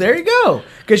 There you go.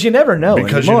 Because you never know.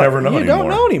 Because anymore. you never know You anymore. don't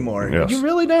know anymore. Yes. You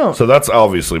really don't. So that's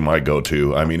obviously my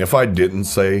go-to. I mean, if I didn't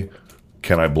say,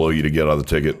 "Can I blow you to get out of the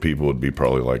ticket?" people would be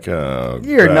probably like,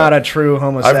 You're not a true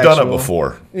homosexual. I've done it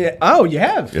before. Yeah. Oh, you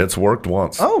have? It's worked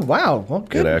once. Oh, wow. Well,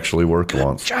 good It actually worked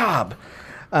once. job.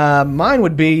 Mine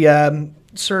would be,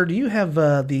 sir, do you have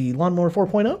the Lawnmower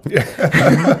 4.0? Yeah.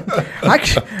 I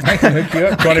can Hook you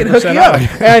up hook 20% you up.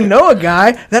 off. And I know a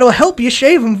guy that'll help you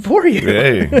shave him for you.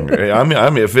 Hey, I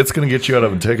mean, if it's going to get you out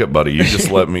of a ticket, buddy, you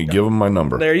just let me give him my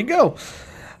number. There you go.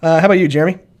 How about you,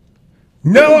 Jeremy?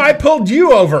 No, I pulled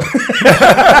you over.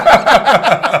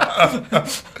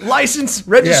 License,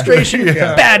 registration,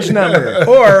 Yeah. badge number.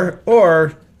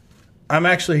 or I'm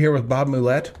actually here with Bob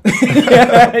Moulette.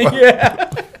 Yeah.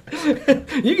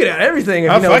 You get out everything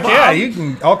if Oh, you know fuck Bob. yeah, you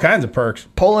can all kinds of perks.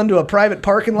 Pull into a private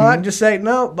parking lot and just say,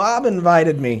 "No, Bob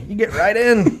invited me." You get right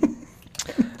in.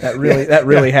 That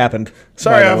really happened.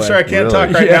 Sorry, by the I'm way. sorry, I can't Really?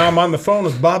 talk right Yeah. now. I'm on the phone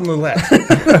with Bob Moulette.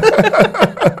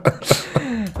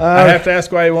 I have to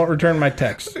ask why he won't return my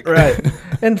text. Right.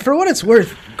 And for what it's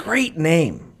worth, great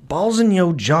name. Balls in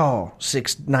Yo Jaw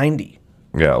 690.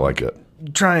 Yeah, I like it.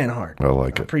 Trying hard. I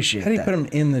like it. Appreciate How do you that. put him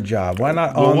in the job? Why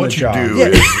not Well, on the what you job? do Yeah.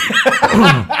 is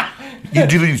you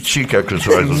do these cheek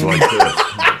exercises like this.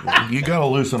 You got to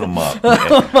loosen them up.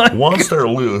 Man. Once they're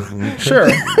loose. Sure.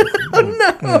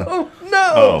 No.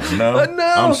 Oh, no? No.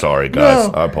 I'm sorry, guys.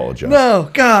 No. I apologize. No.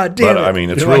 God damn But, it. I mean,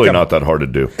 it's You're really like a- not that hard to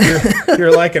do.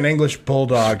 You're like an English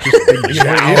bulldog. Just big jowls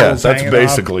Yeah, that's hanging off.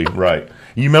 basically right.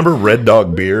 You remember Red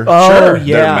Dog Beer? Oh, Sure.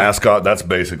 yeah. Their mascot, that's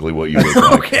basically what you look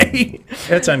like. Okay.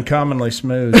 It's uncommonly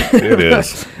smooth. It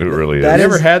is. It really is. That You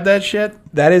is- ever had that shit?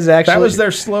 That is actually That was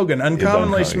their slogan,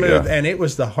 uncommonly Yeah. smooth, and it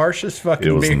was the harshest fucking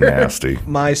It was beer. nasty.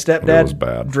 my It was stepdad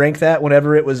bad. drank that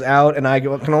whenever it was out, and I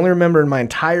can only remember in my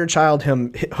entire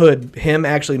childhood him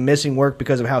actually missing work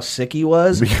because of how sick he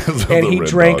was, Because of and the he Red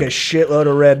drank Dog. a shitload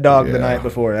of Red Dog the Yeah. night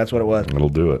before. That's what it was. It'll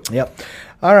do it. Yep.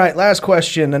 All right, last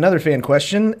question. Another fan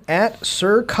question. At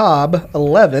Sir Cobb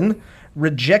 11,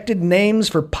 rejected names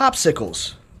for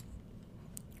popsicles.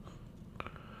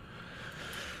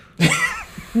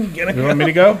 You want me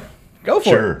to go? Go for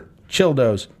it. Sure.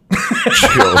 Childos.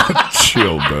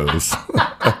 Chill those.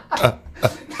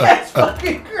 That's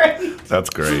fucking great. That's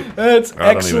great. That's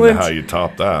I don't even excellent. know how you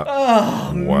top that.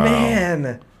 Oh, wow.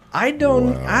 Man, I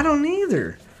don't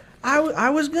either. I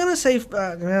was gonna say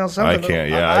something. I can't.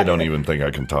 Yeah, I don't even think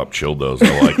I can top chill those.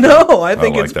 I like that. No, I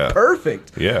think like it's that.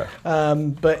 perfect. Yeah.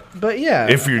 But yeah.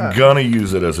 If you're gonna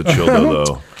use it as a childo,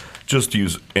 though, just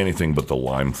use anything but the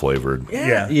lime flavored.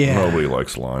 yeah. Nobody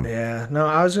likes lime. Yeah. No,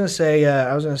 I was gonna say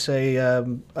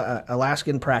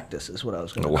Alaskan practice is what I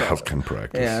was gonna go with. Alaskan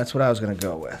practice. Yeah, that's what I was gonna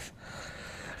go with.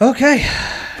 Okay.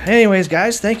 Anyways,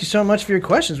 guys, thank you so much for your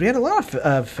questions. We had a lot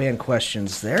of fan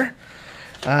questions there.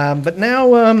 But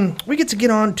now we get to get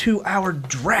on to our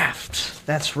draft.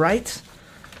 That's right.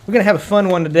 We're going to have a fun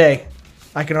one today.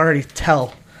 I can already tell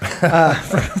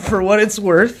for what it's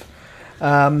worth.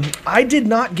 I did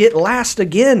not get last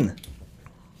again.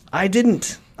 I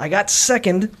didn't. I got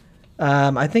second.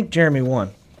 I think Jeremy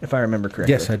won, if I remember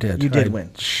correctly. Yes, I did. You did I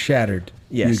win. Shattered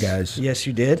Yes. you guys. Yes,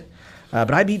 you did.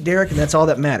 But I beat Derek, and that's all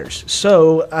that matters.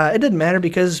 So it didn't matter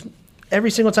because every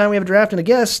single time we have a draft and a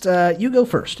guest, you go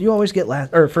first. You always get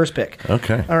last or first pick.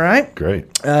 Okay. All right. Great.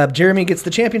 Jeremy gets the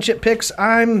championship picks.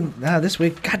 I'm this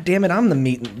week. God damn it! I'm the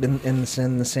meat in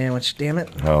the sandwich. Damn it.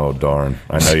 Oh, darn.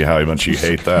 I know how much you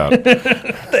hate that.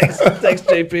 Thanks,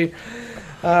 JP.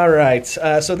 All right.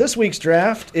 So this week's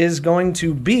draft is going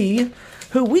to be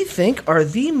who we think are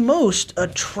the most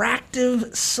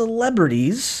attractive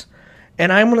celebrities,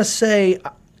 and I'm going to say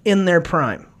in their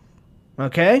prime.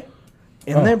 Okay?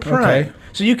 In their prime. okay.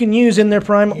 So you can use in their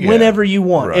prime whenever you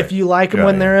want. right. If you like them Yeah,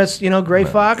 when yeah. they're a Gray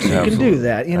Fox, you can do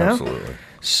that, you know? Absolutely.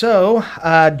 So,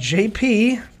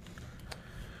 JP,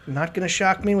 not going to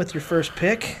shock me with your first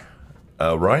pick.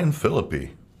 Ryan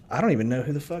Phillippe. I don't even know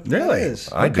who the fuck Really? that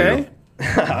is. I Okay. do.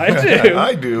 I do.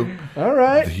 I do. All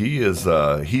right. He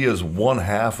is one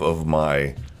half of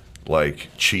my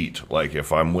cheat. Like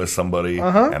if I'm with somebody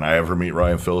and I ever meet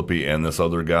Ryan Phillippe and this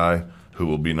other guy who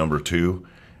will be number 2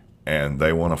 and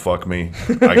they want to fuck me,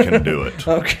 I can do it.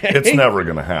 Okay. It's never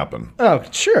going to happen. Oh,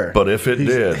 sure. But if it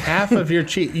did, Half of your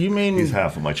cheat. You mean he's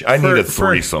half of my cheat. I For- need a for-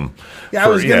 threesome.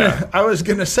 Yeah, I was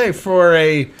gonna say for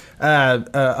a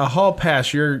hall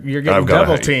pass, you're getting I've got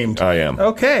double teamed. I am.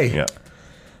 Okay. Yeah.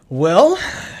 Well,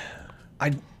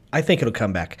 I think it'll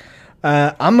come back.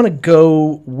 I'm gonna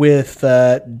go with.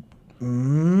 Nope.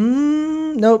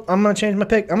 I'm gonna change my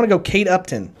pick. I'm gonna go Kate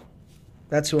Upton.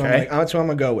 That's who Okay. I'm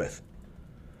gonna go with.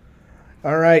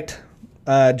 All right,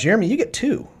 Jeremy, you get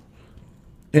 2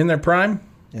 In their prime,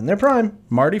 in their prime.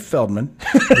 Marty Feldman.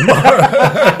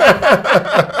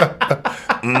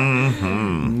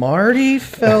 Marty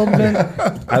Feldman.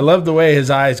 I love the way his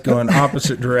eyes go in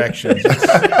opposite directions.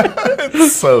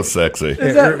 So sexy.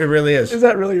 It really is. Is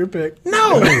that really your pick?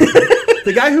 No.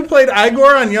 The guy who played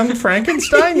Igor on Young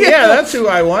Frankenstein? Yeah, that's who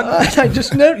I want. I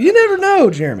just know. You never know,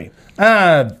 Jeremy.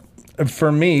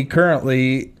 For me,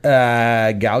 currently,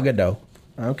 Gal Gadot.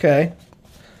 Okay.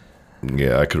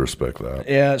 Yeah, I could respect that.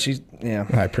 Yeah, she's. Yeah.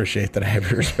 I appreciate that I have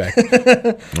your respect.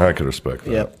 I could respect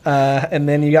that. Yep. And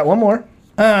then you got one more.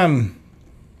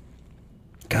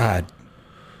 God,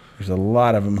 there's a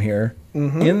lot of them here.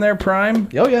 In their prime,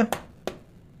 Oh yeah.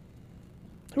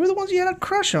 Who were the ones you had a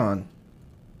crush on?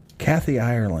 Kathy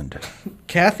Ireland.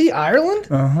 Kathy Ireland?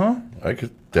 I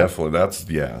could definitely. That's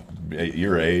at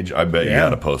your age. I bet you Yeah.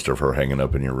 had a poster of her hanging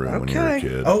up in your room when you were a Okay.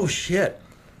 kid. Oh, shit.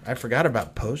 I forgot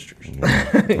about posters.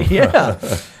 Yeah.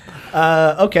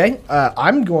 Okay.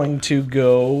 I'm going to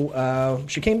go.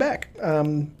 She came back.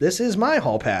 This is my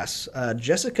hall pass.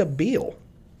 Jessica Biel.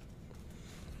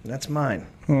 That's mine.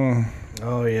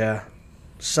 Oh yeah.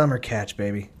 Summer Catch,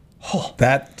 baby.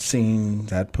 That scene,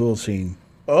 that pool scene.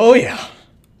 Oh yeah.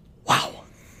 Wow.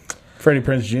 Freddie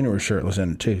Prinze Jr. was shirtless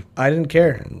in it, too. I didn't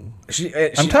care.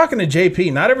 I'm talking to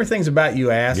JP. Not everything's about you,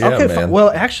 ass. Yeah. Okay, man. well,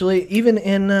 actually, even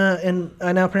in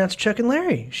I now pronounce Chuck and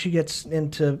Larry, she gets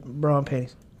into bra and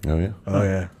panties. Oh yeah. Oh,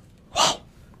 yeah.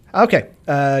 Okay,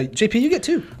 JP, you get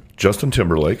 2. Justin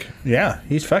Timberlake. Yeah,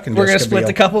 he's fucking We're gonna Jessica split Biel.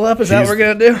 the couple up. Is that what we're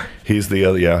gonna do? He's the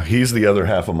other. Yeah, he's the other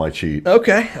half of my cheat.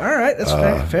 Okay, all right, that's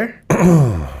fair.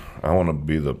 I want to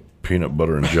be the peanut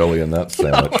butter and jelly in that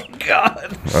sandwich. God.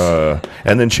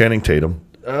 And then Channing Tatum.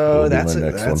 Oh, will be that's my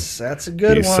a, next that's a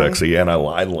good He's one. sexy, and I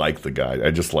like the guy.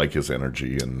 I just like his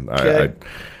energy, and Okay.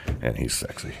 and he's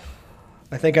sexy.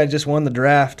 I think I just won the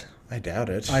draft. I doubt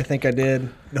it. I think I did.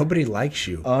 Nobody likes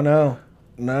you, Oh no,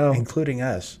 including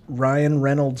us. Ryan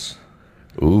Reynolds.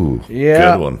 Ooh,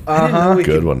 Yeah. good one.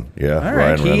 Good one. Yeah, right.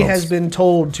 Ryan He Reynolds. has been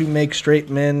told to make straight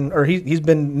men, or he's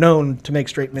been known to make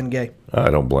straight men gay. I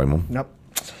don't blame him. Nope.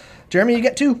 Jeremy, you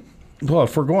get 2. Well,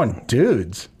 if we're going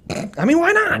dudes, I mean,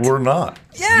 why not? We're not.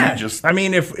 Yeah. We just I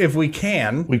mean, if we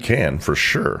can, we can for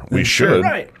sure. We sure. should.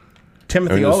 Right.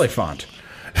 Timothy I mean, Oliphant.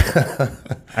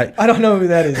 I don't know who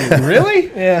that is. Either. Really?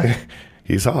 Yeah.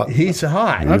 He's hot. He's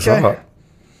hot. He's Okay. hot.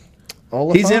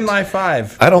 He's in my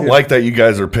 5. I don't like that you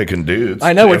guys are picking dudes.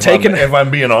 I know, we're taking- If I'm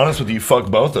being honest with you,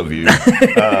 fuck both of you.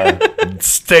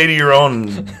 Stay to your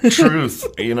own truth.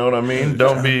 You know what I mean?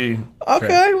 Don't be.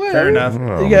 Okay. Well, Fair enough.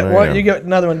 Oh, You get one. man. You get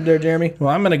another one there, Jeremy. Well,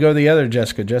 I'm going to go the other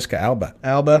Jessica Alba.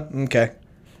 Alba. Okay.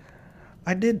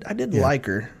 I did like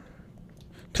her.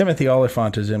 Timothy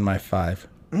Oliphant is in my 5.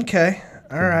 Okay.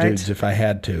 All right. Dudes, if I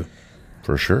had to,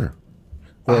 For sure.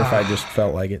 or if I just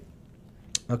felt like it.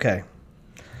 Okay.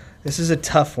 This is a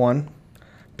tough one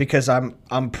because I'm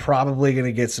probably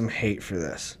gonna get some hate for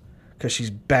this because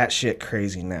she's batshit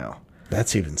crazy now.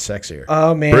 That's even sexier.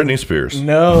 Oh man, Britney Spears.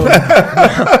 No,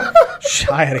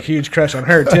 I had a huge crush on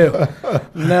her too.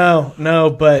 No,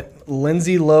 but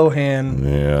Lindsay Lohan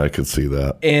Yeah, I could see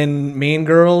that. in Mean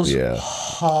Girls. Yeah.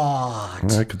 Hot.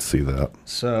 I could see that.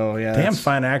 So yeah, Damn that's-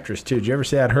 fine actress too. Did you ever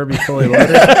see that Herbie Fully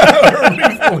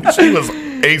Loaded? She was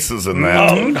aces in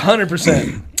that.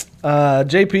 100%.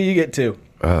 JP, you get 2.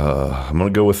 I'm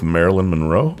going to go with Marilyn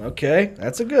Monroe Okay,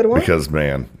 that's a good one. because,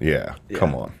 man, yeah,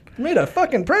 come on. Made a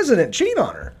fucking president cheat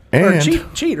on her. Or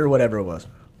And- cheat or whatever it was.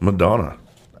 Madonna.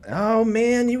 Oh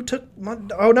man, you took my.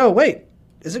 Oh no, wait.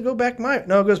 Does it go back? No,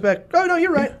 it goes back. Oh no,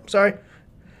 you're right. Sorry.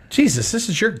 Jesus, this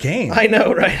is your game. I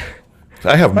know, right?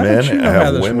 I have Why men, don't you know I how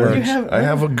have this women. works? I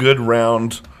have a good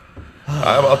round.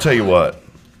 I'll tell you what.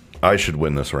 I should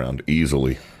win this round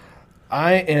easily.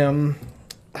 I am.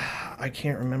 I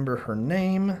can't remember her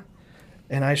name,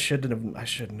 and I should have. I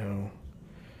should know.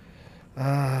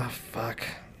 Fuck.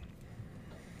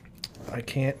 I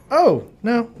can't. Oh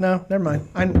no, never mind.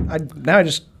 Now I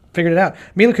just figured it out.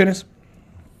 Mila Kunis.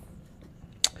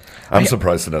 I'm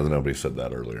surprised that nobody said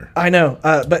that earlier. I know,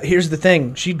 but here's the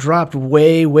thing: she dropped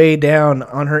way down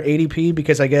on her ADP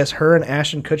because I guess her and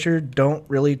Ashton Kutcher don't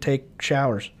really take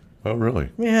showers. Oh, really?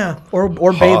 Yeah, or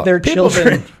bathe their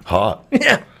children. Hot.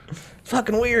 Yeah,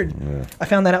 fucking weird. I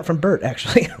found that out from Bert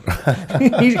actually.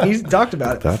 he's talked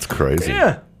about it. That's crazy.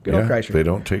 Yeah, good old Kreischer. They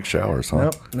don't take showers, huh?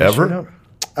 Nope, they Ever? sure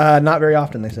don't. Not very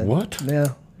often. They said. What? Yeah.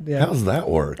 How's that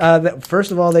work? First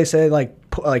of all, they say like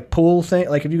pool thing.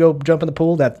 Like if you go jump in the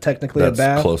pool, that's technically That's a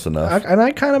bath. close enough. And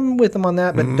I kind of am with them on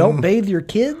that. But don't bathe your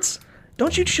kids.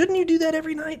 Shouldn't you do that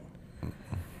every night?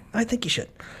 I think you should.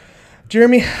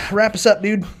 Jeremy, wrap us up,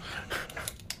 dude.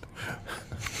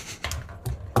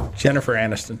 Jennifer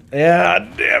Aniston. Yeah,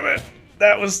 damn it.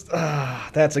 That was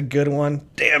that's a good one.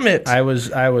 Damn it. I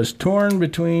was torn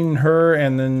between her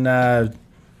and then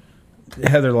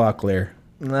Heather Locklear.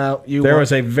 No, you. There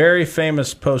was a very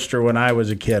famous poster when I was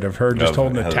a kid of her just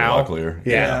holding a Heather towel. Locklear.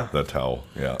 Yeah. The towel.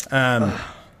 Yeah.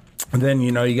 And then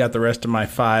you got the rest of my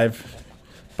 5: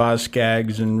 Boz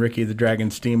Scaggs and Ricky the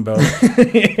Dragon Steamboat,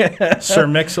 Sir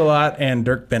Mix-a-Lot, and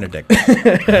Dirk Benedict.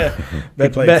 He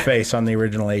played Face on the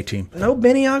original A-Team. No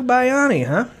Benny Agbayani,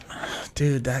 huh?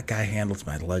 Dude, that guy handles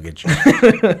my luggage.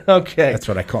 Okay. That's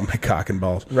what I call my cock and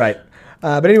balls. Right.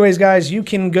 But anyways, guys, you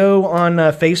can go on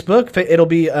Facebook. It'll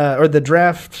be, or the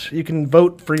draft, you can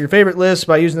vote for your favorite list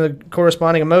by using the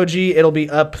corresponding emoji. It'll be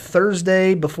up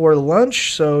Thursday before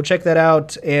lunch, so check that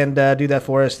out and do that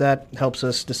for us. That helps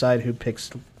us decide who picks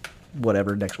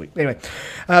whatever next week. Anyway,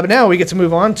 but now we get to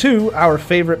move on to our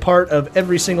favorite part of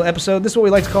every single episode. This is what we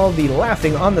like to call the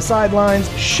Laughing on the Sidelines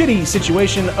Shitty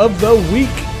Situation of the Week.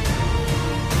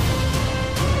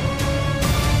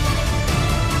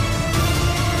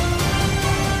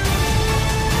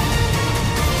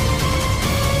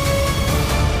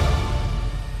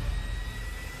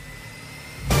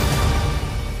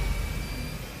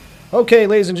 Okay,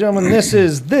 ladies and gentlemen, this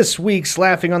is this week's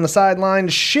Laughing on the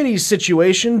Sidelines Shitty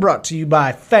Situation, brought to you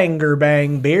by Fanger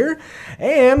Bang Beer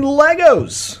and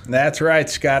Legos. That's right,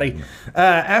 Scotty.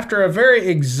 After a very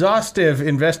exhaustive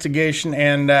investigation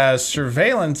and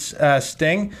surveillance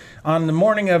sting, on the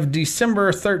morning of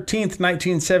December 13th,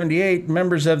 1978,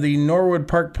 members of the Norwood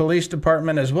Park Police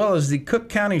Department as well as the Cook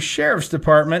County Sheriff's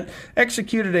Department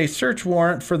executed a search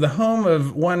warrant for the home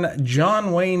of one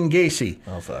John Wayne Gacy,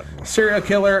 serial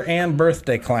killer and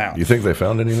birthday clown. You think they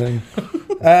found anything?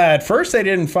 At first, they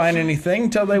didn't find anything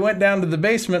until they went down to the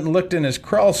basement and looked in his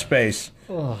crawl space.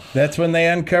 That's when they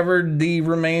uncovered the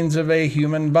remains of a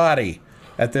human body.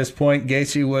 At this point,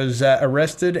 Gacy was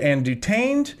arrested and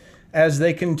detained as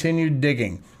they continued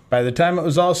digging. By the time it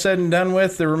was all said and done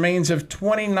with, the remains of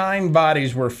 29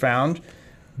 bodies were found.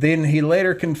 Then he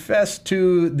later confessed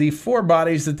to the 4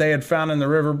 bodies that they had found in the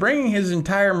river, bringing his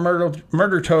entire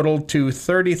murder total to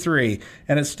 33.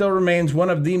 And it still remains one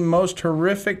of the most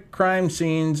horrific crime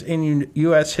scenes in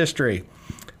U.S. history.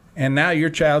 And now your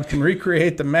child can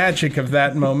recreate the magic of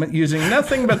that moment using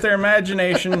nothing but their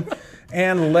imagination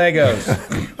and Legos.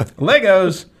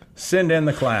 Legos, send in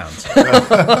the clowns.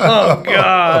 Oh,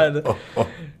 God.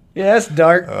 Yeah, that's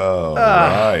dark. Oh,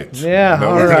 right. Yeah,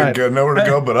 Nowhere, all right. Nowhere to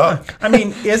go but up. I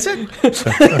mean, is it?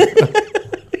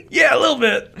 Yeah, a little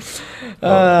bit.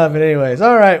 But anyways,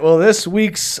 all right. Well, this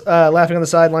week's Laughing on the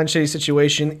Sideline shitty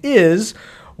situation is,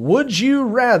 would you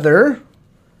rather,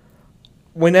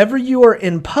 whenever you are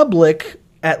in public,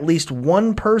 at least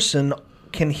one person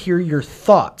can hear your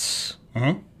thoughts?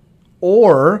 Mm-hmm.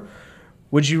 Or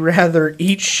would you rather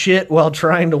eat shit while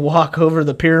trying to walk over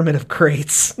the pyramid of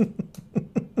crates?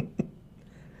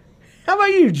 How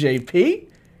about you, JP?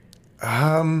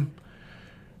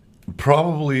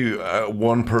 Probably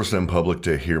one person in public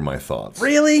to hear my thoughts.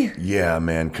 Really? Yeah,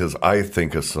 man, because I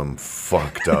think of some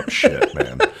fucked up shit,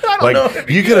 man. Like,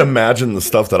 you can imagine the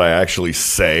stuff that I actually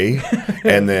say,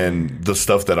 and then the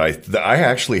stuff that I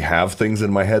actually have things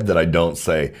in my head that I don't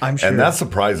say. I'm sure. And that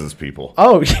surprises people.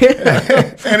 Oh,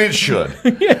 yeah. And it should.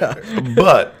 Yeah.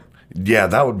 But, yeah,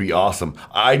 that would be awesome.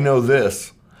 I know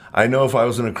this. I know if I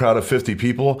was in a crowd of 50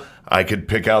 people, I could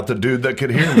pick out the dude that could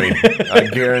hear me. I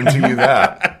guarantee you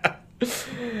that.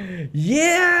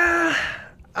 Yeah.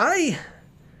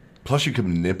 Plus, you can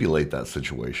manipulate that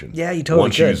situation. Yeah, you totally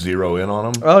Once you could. zero in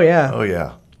on them. Oh, yeah. Oh,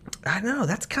 yeah. I know.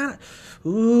 That's kind of...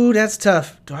 Ooh, that's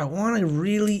tough. Do I want to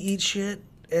really eat shit?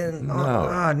 And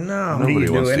No. no. do you Nobody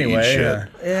do wants to anyway? eat shit.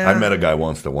 Yeah. I met a guy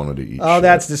once that wanted to eat Oh, shit.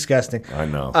 that's disgusting. I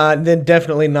know. Then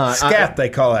definitely not. Scat, they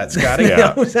call that, Scotty.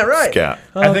 Yeah. Is that right? Scat.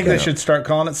 I think they should start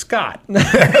calling it Scott.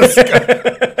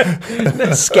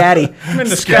 Scatty. I'm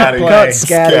into Scatty. Scott Call play. it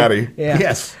Scatty. Scatty. Yeah.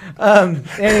 Yes.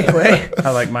 Anyway. I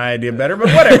like my idea better, but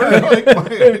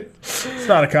whatever. It's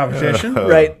not a competition.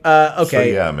 Right. Okay. So,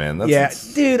 yeah, man.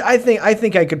 That's, Dude, I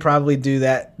think I could probably do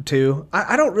that too.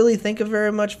 I don't really think of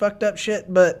very much fucked up shit,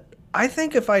 but I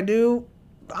think if I do,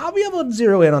 I'll be able to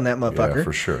zero in on that motherfucker. Yeah,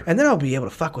 for sure. And then I'll be able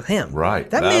to fuck with him. Right.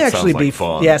 That That may actually sounds be like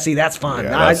fun. Yeah, see, that's fun.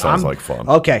 Yeah, that sounds like fun.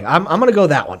 Okay, I'm going to go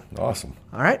that one. awesome.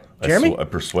 All right, Jeremy? I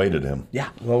persuaded him. Yeah.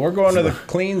 Well, we're going to the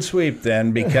clean sweep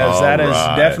then, because that is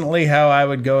right. definitely how I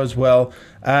would go as well.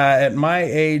 At my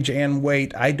age and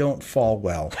weight, I don't fall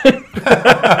well. You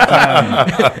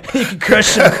can crush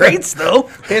some crates, though.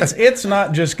 It's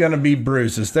not just going to be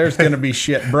bruises. There's going to be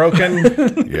shit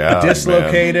broken, Yeah.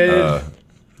 dislocated,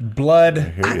 blood,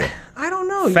 Man. I hear you. I don't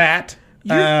know. fat.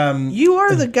 You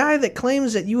are the guy that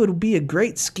claims that you would be a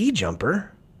great ski jumper.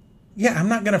 Yeah, I'm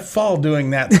not going to fall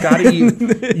doing that, Scotty.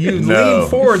 You No. lean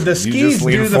forward. The You skis just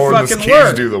lean do the forward, fucking the skis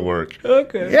work. do the work.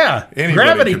 Okay. Yeah, Anybody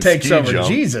gravity can takes ski over. jump.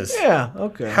 Jesus. Yeah,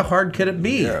 okay. How hard could it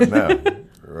be? Yeah,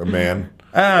 no. Man.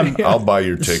 I'll buy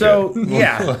your ticket. So,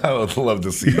 yeah. I would love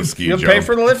to see you ski You'll jump. pay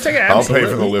for the lift ticket? I'll pay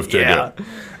for the Absolutely. lift ticket.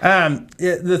 Yeah.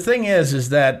 The thing is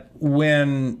that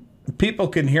when people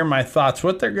can hear my thoughts,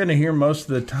 what they're going to hear most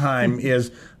of the time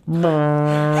is.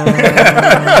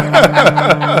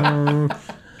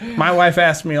 My wife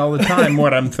asks me all the time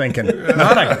what I'm thinking.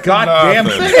 Not a goddamn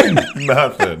thing.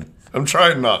 Nothing. I'm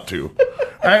trying not to.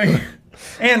 I mean,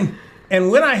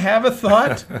 and when I have a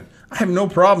thought, I have no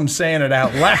problem saying it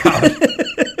out loud.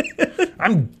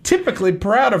 I'm typically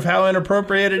proud of how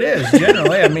inappropriate it is.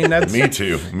 Generally, I mean that's Me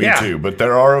too. Me Yeah. too. But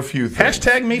there are a few things.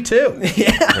 Hashtag me too.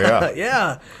 Yeah.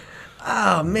 Yeah.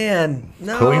 Oh, man.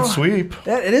 No. Clean sweep.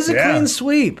 It is a Yeah. clean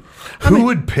sweep. Who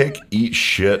would pick eat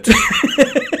shit?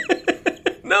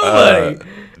 Nobody.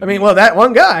 I mean, well, that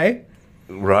one guy.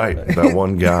 Right. That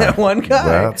one guy. That one guy.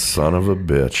 That son of a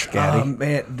bitch. Oh,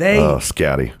 man. They,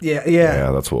 Scatty. yeah.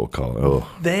 Yeah, that's what we'll call it. Oh.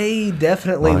 They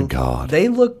definitely. My God. They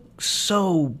look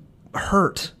so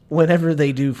hurt whenever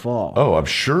they do fall. Oh, I'm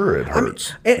sure it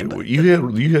hurts. and-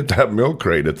 you hit that milk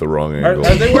crate at the wrong Are angle.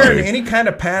 they wearing any kind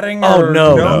of padding? Oh, or,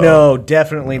 no,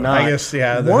 definitely not. I guess,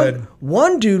 yeah, the one, hood.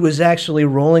 One dude was actually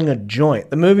rolling a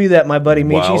joint. The movie that my buddy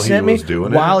Michi While he sent me, was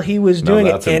doing it? while he was Now doing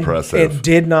that's it, and impressive. it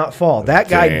did not fall. That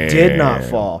guy did not Damn.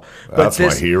 fall. That's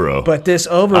my hero. But this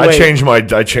overweight... I changed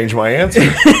my answer.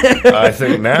 I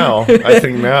think now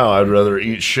I'd rather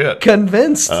eat shit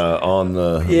Convinced. on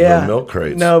the yeah. milk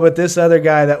crates. No, but this other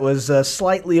guy that that was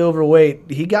slightly overweight.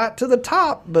 He got to the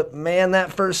top, but man,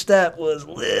 that first step was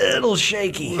a little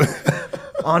shaky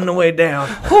on the way down.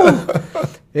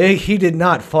 He did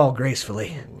not fall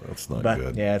gracefully. That's not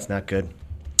good. Yeah, it's not good.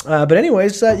 But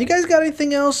anyways, you guys got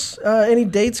anything else? Any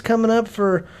dates coming up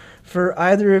for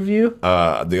either of you?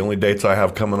 The only dates I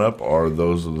have coming up are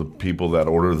those of the people that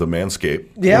order the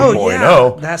Manscaped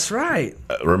 2.0. Yeah, that's right.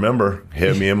 Remember,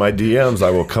 hit me in my DMs.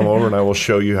 I will come over and I will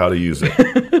show you how to use it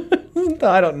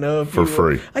I don't know if for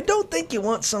free. I don't think you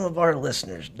want some of our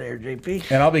listeners there, JP.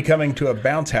 And I'll be coming to a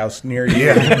bounce house near you.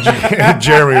 Yeah,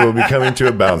 Jeremy will be coming to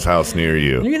a bounce house near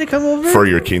you. You're gonna come over for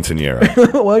your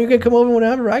quinceañera. Well, you're gonna come over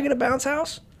whenever I get a bounce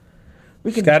house.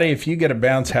 Scotty, if you get a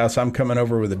bounce house, I'm coming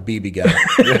over with a BB gun.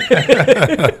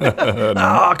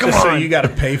 Oh, come Just on. so you got to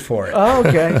pay for it. Oh,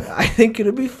 okay. I think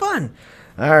it'll be fun.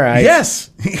 All right. Yes,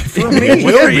 for me. It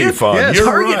will be fun. Yes. You're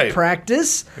Target right.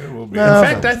 practice. It will be. In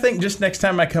fact, I think just next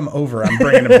time I come over, I'm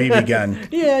bringing a BB gun.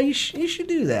 Yeah, you should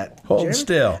do that. Hold Jeremy.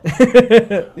 still.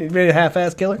 You ready to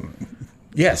half-ass killer?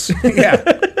 Yes. Yeah.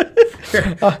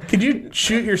 Here, could you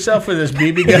shoot yourself with this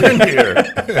BB gun? Here.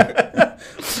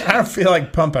 I don't feel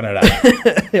like pumping it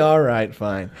out. All right,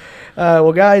 fine.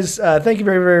 Well, guys, thank you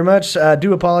very, very much.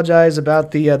 Do apologize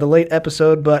about the late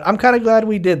episode, but I'm kind of glad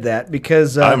we did that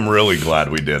because I'm really glad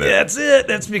we did it. that's it.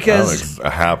 That's because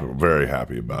Very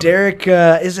happy about Derek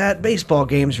is at baseball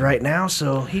games right now,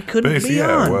 so he couldn't it. be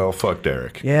Yeah, on. well, fuck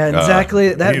Derek. Yeah,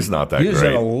 exactly. He's not that He was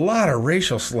great. a lot of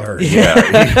racial slurs. Yeah,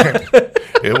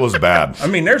 it was bad. I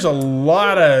mean, there's a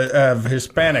lot of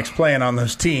Hispanics playing on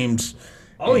those teams.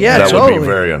 Oh yeah, that totally. would be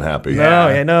very unhappy.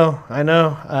 No, I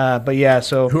know. But yeah,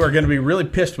 so Who are going to be really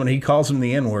pissed when he calls them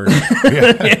the N-word.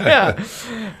 yeah.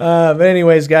 But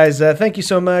anyways, guys, thank you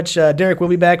so much. Derek will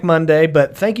be back Monday,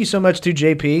 but thank you so much to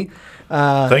JP.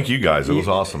 Thank you guys. It was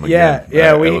awesome. Yeah, Again.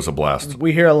 yeah, it was a blast.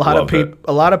 We hear a lot Loved of it. people.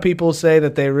 A lot of people say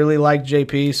that they really like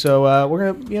JP, so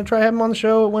we're gonna try to have him on the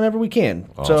show whenever we can.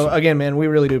 So Awesome. again, man, we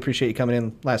really do appreciate you coming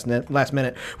in last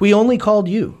minute. We only called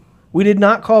you. We did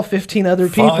not call 15 other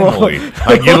people. Finally,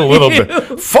 I get a little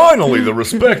bit. Finally, the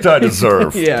respect I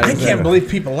deserve. Yeah, I can't believe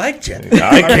people liked you.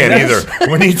 I can't either.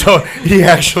 When he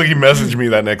actually messaged me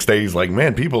that next day, he's like,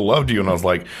 "Man, people loved you," and I was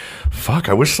like, "Fuck,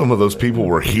 I wish some of those people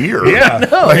were here." Yeah.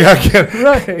 like I can't.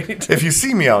 Right. If you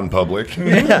see me out in public,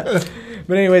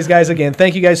 But anyways, guys, again,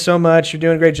 thank you guys so much. You're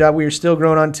doing a great job. We are still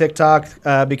growing on TikTok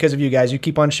because of you guys. You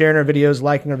keep on sharing our videos,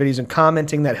 liking our videos, and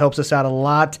commenting. That helps us out a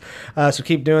lot. So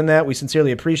keep doing that. We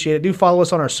sincerely appreciate it. Do follow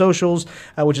us on our socials,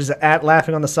 which is at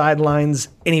Laughing on the Sidelines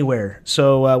anywhere.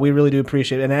 So we really do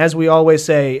appreciate it. And as we always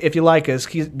say, if you like us,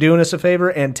 keep doing us a favor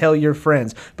and tell your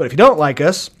friends. But if you don't like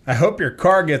us, I hope your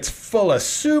car gets full of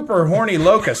super horny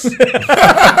locusts.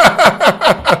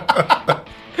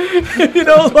 if you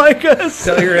don't like us,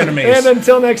 Tell your enemies. And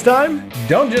until next time,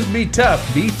 Don't just be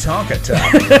tough, be Tonka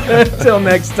tough. until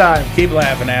next time. Keep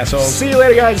laughing, assholes. See you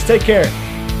later, guys. Take care.